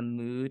creating like a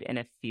mood and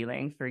a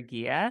feeling for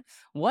Gia.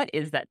 What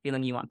is that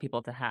feeling you want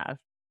people to have?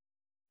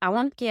 I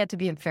want Kia to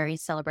be a very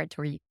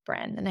celebratory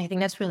brand. And I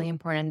think that's really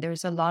important.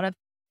 There's a lot of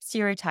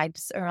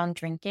stereotypes around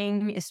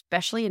drinking,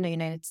 especially in the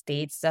United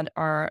States, that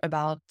are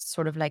about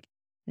sort of like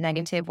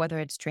negative, whether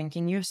it's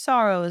drinking your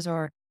sorrows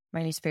or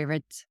my least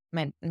favorite,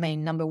 my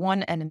number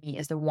one enemy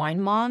is the wine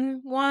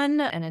mom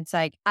one. And it's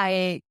like,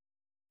 I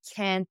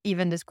can't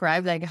even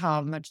describe like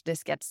how much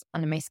this gets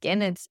under my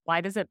skin. It's Why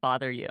does it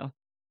bother you?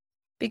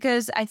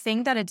 because I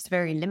think that it's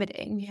very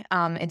limiting.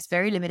 It's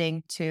very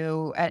limiting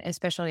to,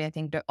 especially I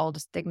think all the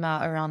stigma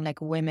around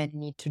like women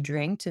need to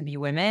drink to be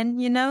women,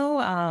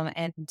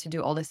 and to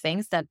do all the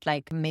things that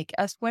like make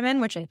us women,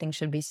 which I think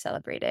should be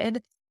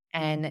celebrated.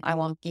 And I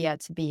want Gia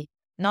to be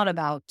not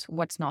about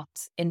what's not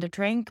in the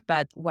drink,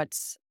 but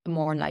what's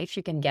more life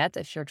you can get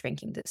if you're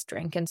drinking this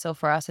drink. And so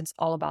for us, it's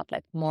all about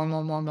like more,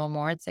 more, more, more,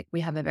 more. It's like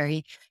we have a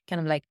very kind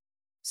of like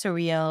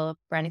surreal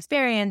brand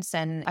experience.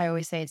 And I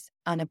always say it's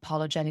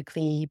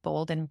unapologetically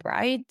bold and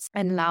bright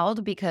and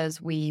loud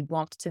because we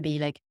want to be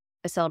like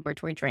a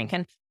celebratory drink.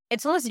 And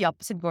it's almost the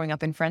opposite growing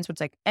up in France, where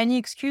it's like any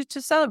excuse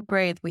to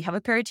celebrate. We have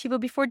aperitivo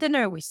before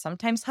dinner. We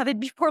sometimes have it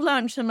before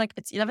lunch. I'm like,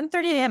 it's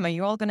 11:30 a.m. Are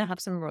you all going to have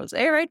some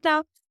rosé right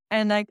now?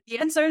 And like the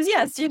answer is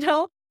yes,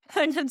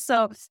 And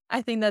so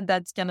I think that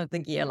that's kind of the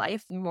Gia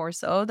life more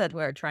so that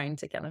we're trying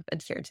to kind of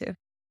adhere to.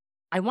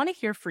 I want to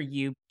hear for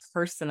you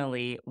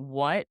personally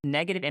what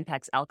negative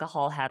impacts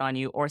alcohol had on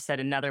you, or said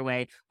another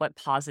way, what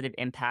positive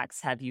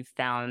impacts have you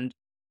found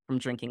from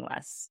drinking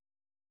less?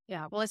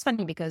 Yeah, well, it's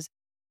funny because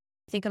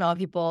I think a lot of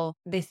people,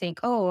 they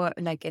think, oh,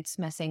 like it's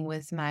messing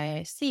with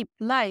my sleep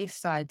life.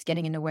 So it's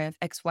getting in the way of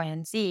X, Y,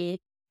 and Z.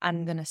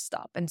 I'm going to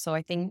stop. And so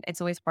I think it's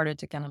always harder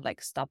to kind of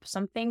like stop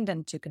something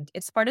than to,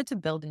 it's harder to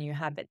build a new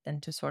habit than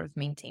to sort of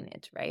maintain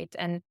it. Right.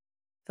 And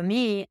for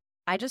me,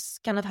 I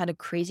just kind of had a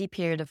crazy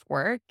period of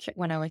work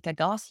when I worked at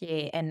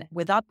Glossier, and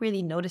without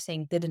really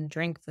noticing, didn't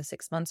drink for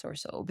 6 months or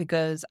so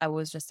because I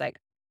was just like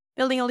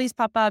building all these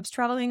pop-ups,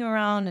 traveling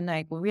around, and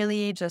like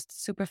really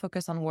just super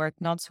focused on work,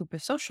 not super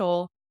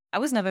social. I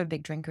was never a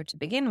big drinker to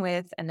begin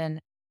with. And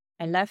then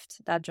I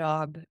left that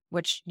job,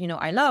 which,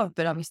 I love,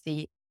 but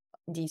obviously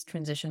these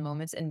transition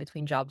moments in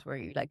between jobs where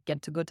you like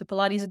get to go to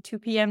Pilates at 2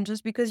 p.m.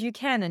 just because you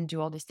can and do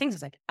all these things.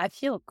 It's like, I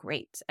feel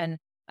great. And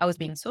I was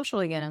being social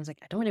again. I was like,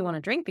 I don't really want to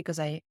drink because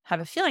I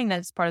have a feeling that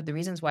it's part of the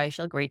reasons why I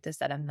feel great is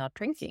that I'm not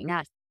drinking.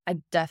 Yes. I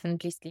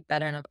definitely sleep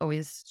better, and I've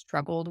always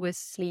struggled with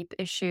sleep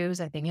issues.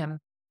 I think I'm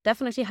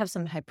definitely have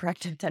some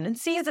hyperactive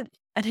tendencies, and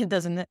it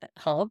doesn't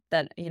help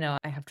that,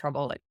 I have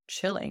trouble like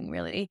chilling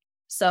really.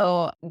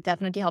 So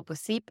definitely help with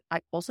sleep.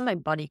 Also my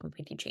body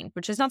completely changed,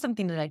 which is not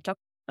something that I talk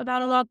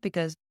about a lot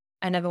because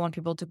I never want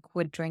people to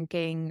quit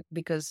drinking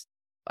because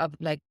of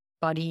like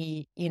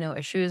body,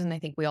 issues. And I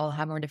think we all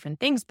have our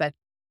different things, but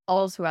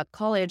all throughout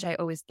college, I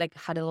always like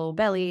had a little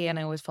belly and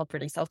I always felt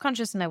pretty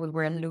self-conscious and I would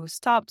wear loose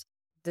tops.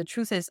 The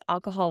truth is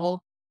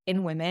alcohol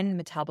in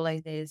women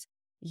metabolizes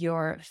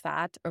your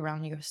fat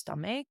around your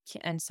stomach.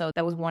 And so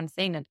that was one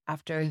thing that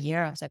after a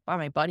year, I was like, wow,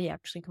 my body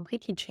actually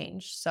completely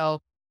changed. So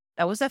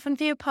that was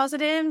definitely a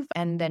positive.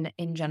 And then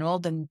in general,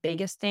 the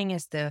biggest thing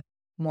is the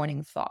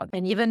morning fog.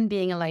 And even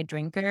being a light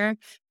drinker,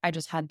 I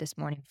just had this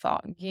morning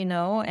fog,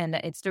 and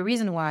it's the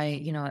reason why,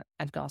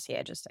 at Glossier,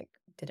 I just like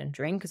didn't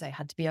drink because I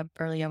had to be up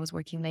early. I was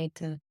working late.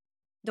 And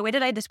the way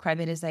that I describe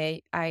it is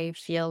I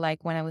feel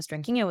like when I was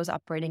drinking, I was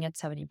operating at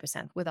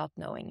 70% without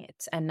knowing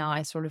it. And now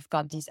I sort of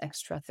got these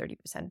extra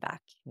 30%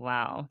 back.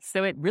 Wow.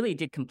 So it really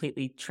did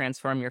completely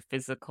transform your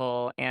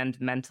physical and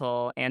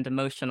mental and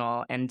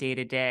emotional and day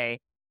to day.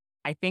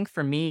 I think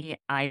for me,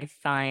 I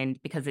find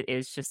because it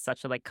is just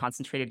such a like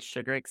concentrated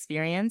sugar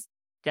experience,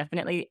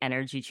 definitely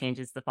energy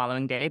changes the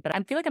following day. But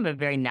I feel like I'm a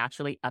very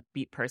naturally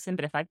upbeat person.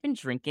 But if I've been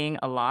drinking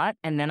a lot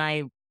and then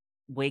I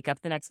wake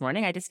up the next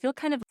morning, I just feel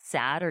kind of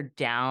sad or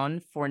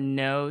down for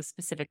no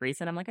specific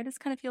reason. I'm like, I just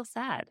kind of feel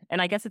sad.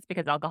 And I guess it's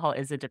because alcohol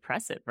is a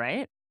depressive,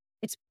 right?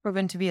 It's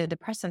proven to be a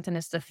depressant, and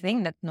it's the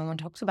thing that no one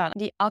talks about.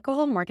 The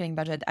alcohol marketing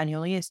budget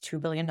annually is $2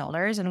 billion,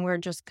 and we're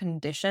just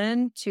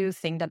conditioned to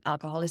think that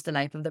alcohol is the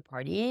life of the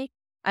party.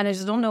 And I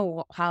just don't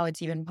know how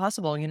it's even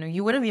possible.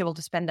 You wouldn't be able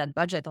to spend that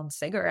budget on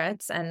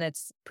cigarettes, and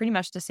it's pretty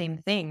much the same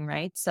thing,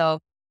 right? So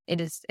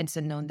it's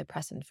a known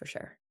depressant for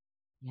sure.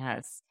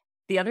 Yes.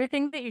 The other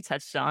thing that you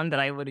touched on that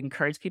I would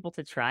encourage people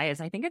to try is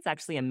I think it's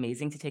actually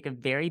amazing to take a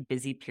very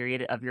busy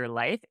period of your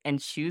life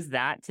and choose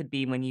that to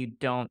be when you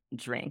don't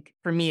drink.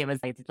 For me, it was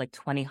I did like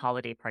 20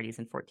 holiday parties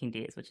in 14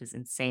 days, which is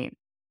insane.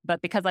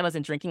 But because I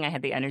wasn't drinking, I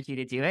had the energy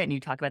to do it. And you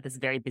talk about this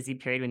very busy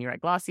period when you're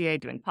at Glossier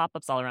doing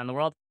pop-ups all around the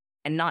world,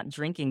 and not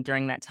drinking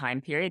during that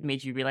time period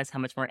made you realize how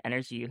much more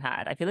energy you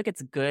had. I feel like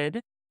it's good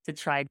to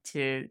try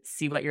to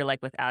see what you're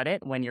like without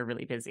it when you're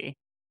really busy.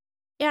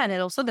 Yeah, and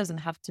it also doesn't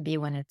have to be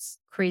when it's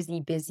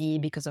crazy busy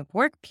because of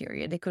work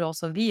period. It could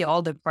also be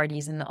all the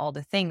parties and all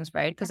the things,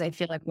 right? Because I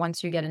feel like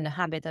once you get in the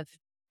habit of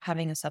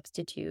having a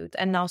substitute,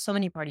 and now so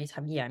many parties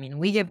have Gia. I mean,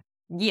 we give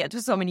Gia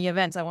to so many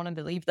events. I want to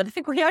believe that I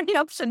think we are the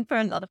option for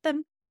a lot of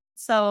them.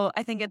 So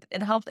I think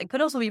it helps. It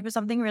could also be for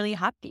something really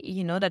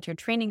happy, that you're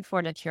training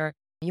for, that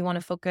you want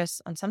to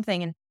focus on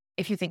something. And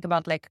if you think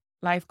about like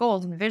life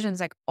goals and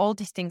visions, like all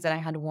these things that I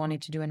had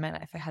wanted to do in my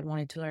life, I had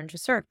wanted to learn to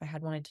surf, I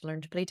had wanted to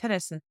learn to play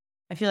tennis, and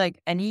I feel like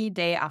any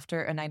day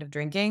after a night of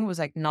drinking was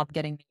like not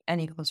getting me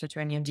any closer to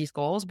any of these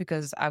goals,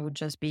 because I would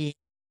just be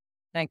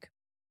like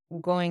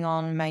going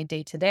on my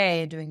day to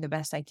day, doing the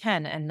best I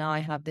can. And now I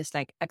have this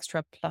like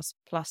extra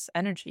plus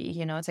energy,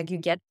 it's like you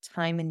get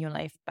time in your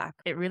life back.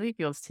 It really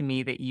feels to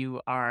me that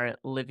you are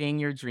living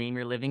your dream,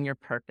 you're living your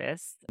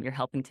purpose, you're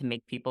helping to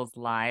make people's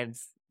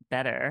lives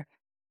better.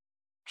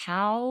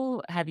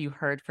 How have you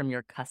heard from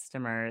your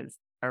customers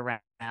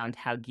around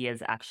how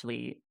Gia's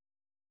actually,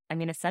 I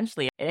mean,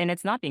 essentially, and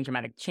it's not being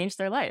dramatic, changed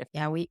their life?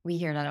 Yeah, we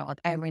hear that a lot.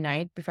 Every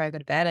night before I go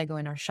to bed, I go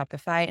in our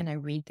Shopify and I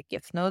read the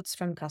gift notes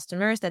from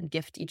customers that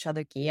gift each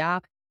other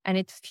Gia. And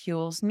it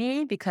fuels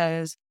me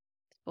because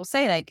people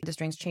say like, this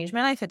drink's changed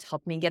my life. It's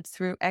helped me get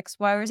through X,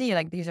 Y, or Z.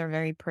 Like these are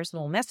very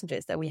personal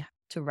messages that we have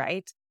to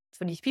write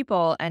for these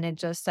people. And it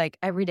just like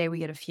every day we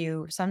get a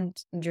few, some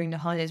during the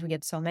holidays, we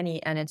get so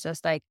many. And it's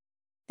just like,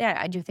 yeah,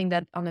 I do think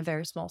that on a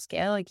very small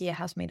scale, like Gia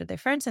has made a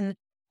difference and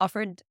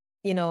offered,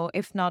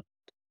 if not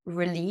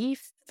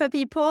relief for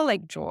people,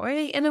 like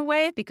joy in a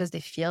way, because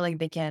they feel like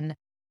they can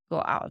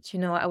go out.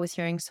 I was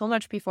hearing so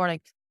much before,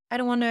 like, I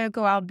don't want to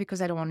go out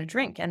because I don't want to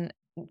drink. And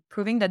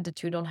proving that the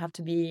two don't have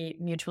to be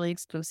mutually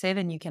exclusive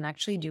and you can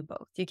actually do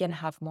both. You can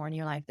have more in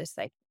your life. This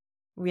like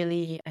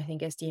really, I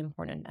think, is the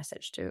important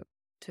message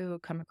to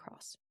come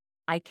across.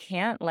 I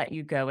can't let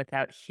you go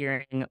without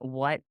hearing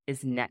what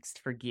is next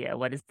for Gia.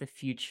 What is the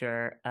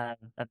future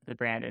of the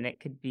brand? And it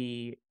could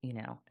be,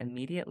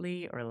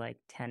 immediately or like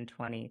 10,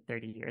 20,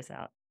 30 years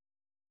out.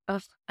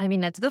 I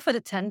mean, let's go for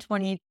the 10,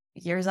 20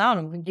 years out.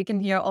 You can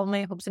hear all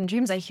my hopes and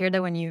dreams. I hear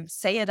that when you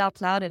say it out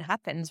loud, it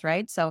happens,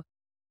 right? So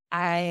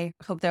I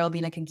hope there will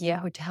be like a Gia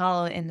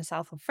hotel in the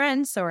south of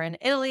France or in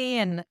Italy.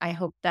 And I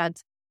hope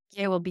that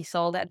Gia will be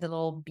sold at the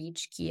little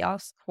beach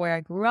kiosk where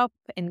I grew up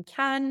in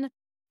Cannes.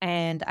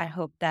 And I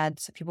hope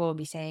that people will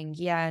be saying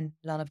Gia in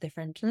a lot of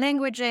different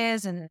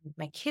languages and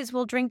my kids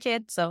will drink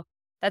it. So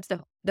that's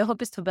the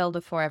hope, is to build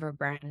a forever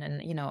brand.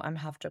 And, I'm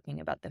half joking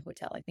about the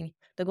hotel. I think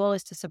the goal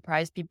is to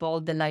surprise people,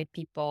 delight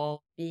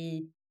people,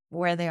 be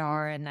where they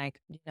are, and like,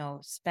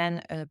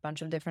 spend a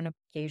bunch of different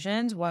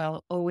occasions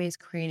while always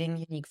creating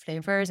unique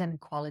flavors and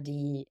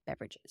quality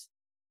beverages.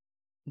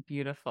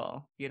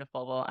 Beautiful,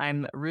 beautiful. Well,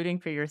 I'm rooting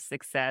for your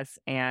success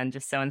and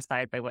just so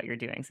inspired by what you're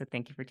doing. So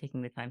thank you for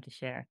taking the time to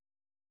share.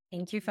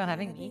 Thank you for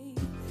having me.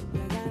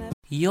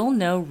 You'll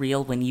know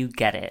real when you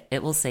get it.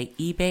 It will say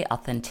eBay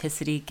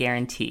Authenticity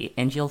Guarantee,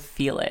 and you'll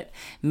feel it.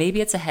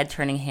 Maybe it's a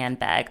head-turning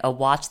handbag, a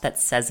watch that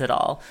says it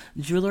all,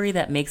 jewelry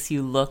that makes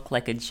you look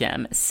like a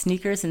gem,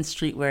 sneakers and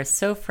streetwear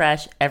so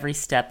fresh, every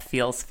step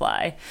feels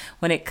fly.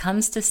 When it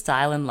comes to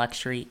style and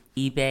luxury,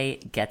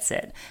 eBay gets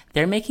it.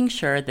 They're making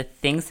sure the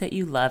things that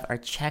you love are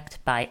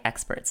checked by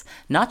experts.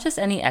 Not just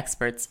any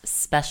experts,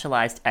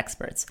 specialized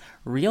experts.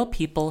 Real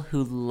people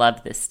who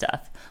love this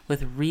stuff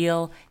with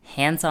real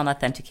hands-on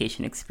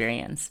authentication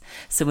experience.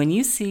 So when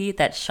you see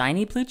that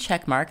shiny blue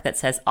check mark that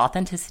says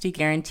Authenticity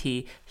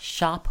Guarantee,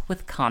 shop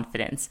with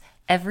confidence.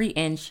 Every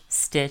inch,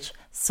 stitch,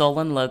 sole,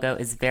 and logo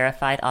is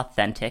verified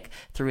authentic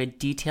through a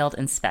detailed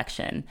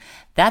inspection.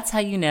 That's how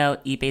you know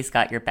eBay's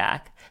got your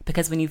back.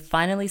 Because when you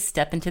finally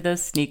step into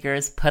those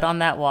sneakers, put on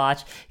that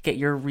watch, get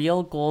your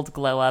real gold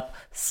glow up,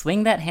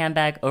 swing that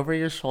handbag over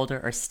your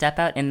shoulder, or step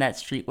out in that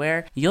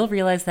streetwear, you'll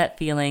realize that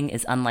feeling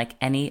is unlike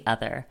any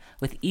other.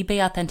 With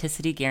eBay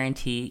Authenticity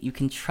Guarantee, you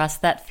can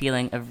trust that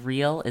feeling of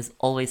real is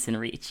always in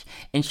reach.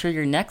 Ensure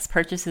your next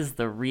purchase is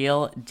the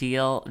real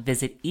deal.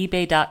 Visit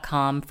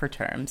ebay.com for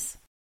terms.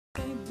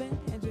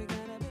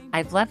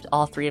 I've left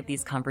all three of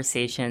these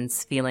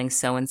conversations feeling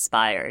so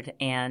inspired,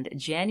 and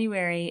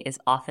January is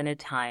often a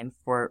time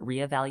for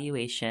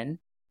reevaluation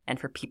and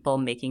for people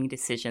making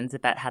decisions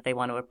about how they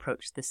want to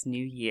approach this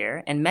new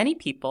year. And many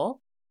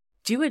people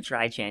do a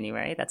dry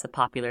January. That's a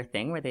popular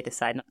thing where they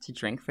decide not to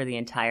drink for the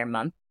entire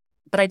month.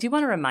 But I do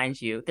want to remind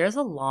you, there's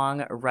a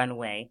long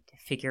runway to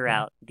figure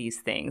out these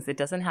things. It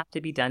doesn't have to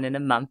be done in a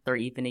month or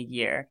even a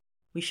year.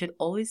 We should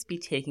always be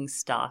taking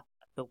stock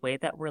of the way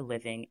that we're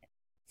living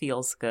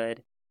feels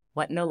good,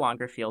 what no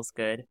longer feels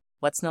good,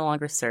 what's no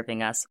longer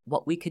serving us,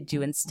 what we could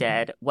do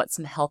instead, what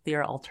some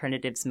healthier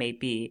alternatives may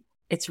be.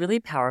 It's really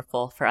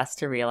powerful for us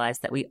to realize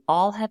that we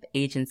all have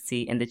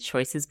agency in the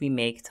choices we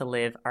make to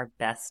live our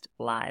best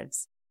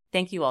lives.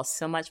 Thank you all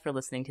so much for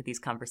listening to these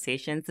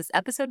conversations. This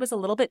episode was a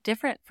little bit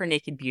different for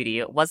Naked Beauty.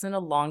 It wasn't a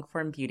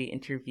long-form beauty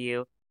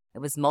interview. It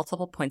was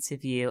multiple points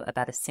of view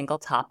about a single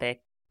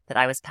topic that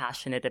I was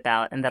passionate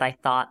about and that I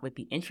thought would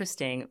be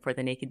interesting for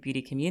the Naked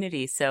Beauty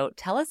community. So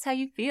tell us how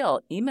you feel.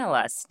 Email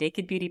us,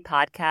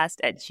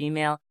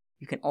 nakedbeautypodcast@gmail.com.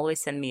 You can always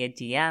send me a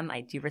DM.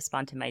 I do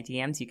respond to my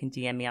DMs. You can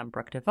DM me on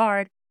Brooke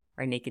Devard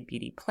or Naked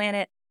Beauty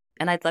Planet.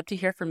 And I'd love to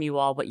hear from you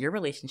all what your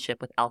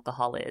relationship with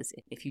alcohol is,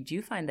 if you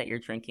do find that you're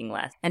drinking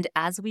less. And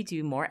as we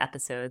do more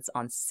episodes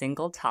on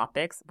single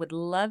topics, would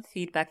love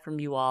feedback from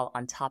you all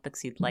on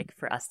topics you'd like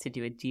for us to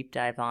do a deep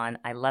dive on.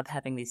 I love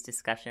having these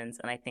discussions,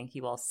 and I thank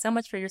you all so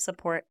much for your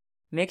support.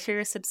 Make sure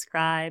you're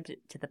subscribed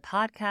to the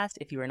podcast.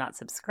 If you are not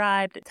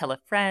subscribed, tell a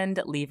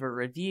friend, leave a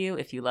review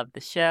if you love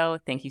the show.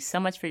 Thank you so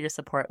much for your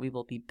support. We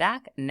will be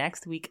back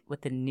next week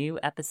with a new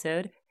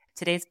episode.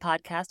 Today's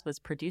podcast was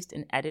produced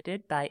and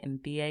edited by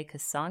Mbie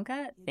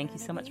Kasonga. Thank you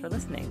so much for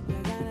listening.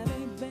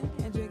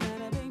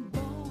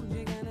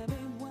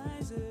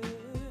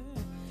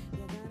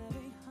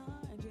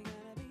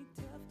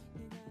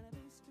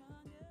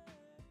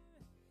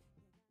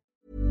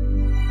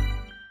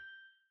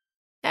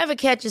 Ever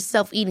catch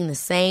yourself eating the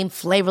same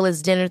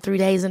flavorless dinner 3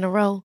 days in a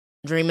row?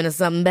 Dreaming of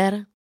something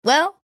better?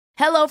 Well,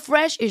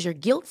 HelloFresh is your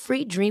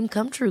guilt-free dream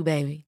come true,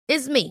 baby.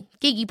 It's me,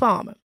 Keke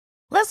Palmer.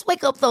 Let's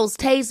wake up those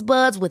taste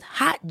buds with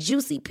hot,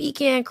 juicy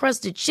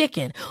pecan-crusted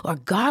chicken or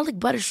garlic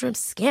butter shrimp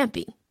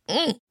scampi.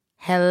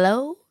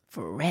 Hello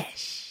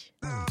Fresh.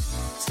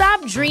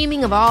 Stop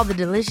dreaming of all the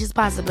delicious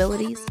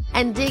possibilities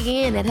and dig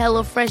in at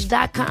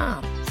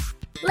HelloFresh.com.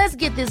 Let's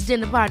get this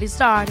dinner party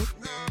started.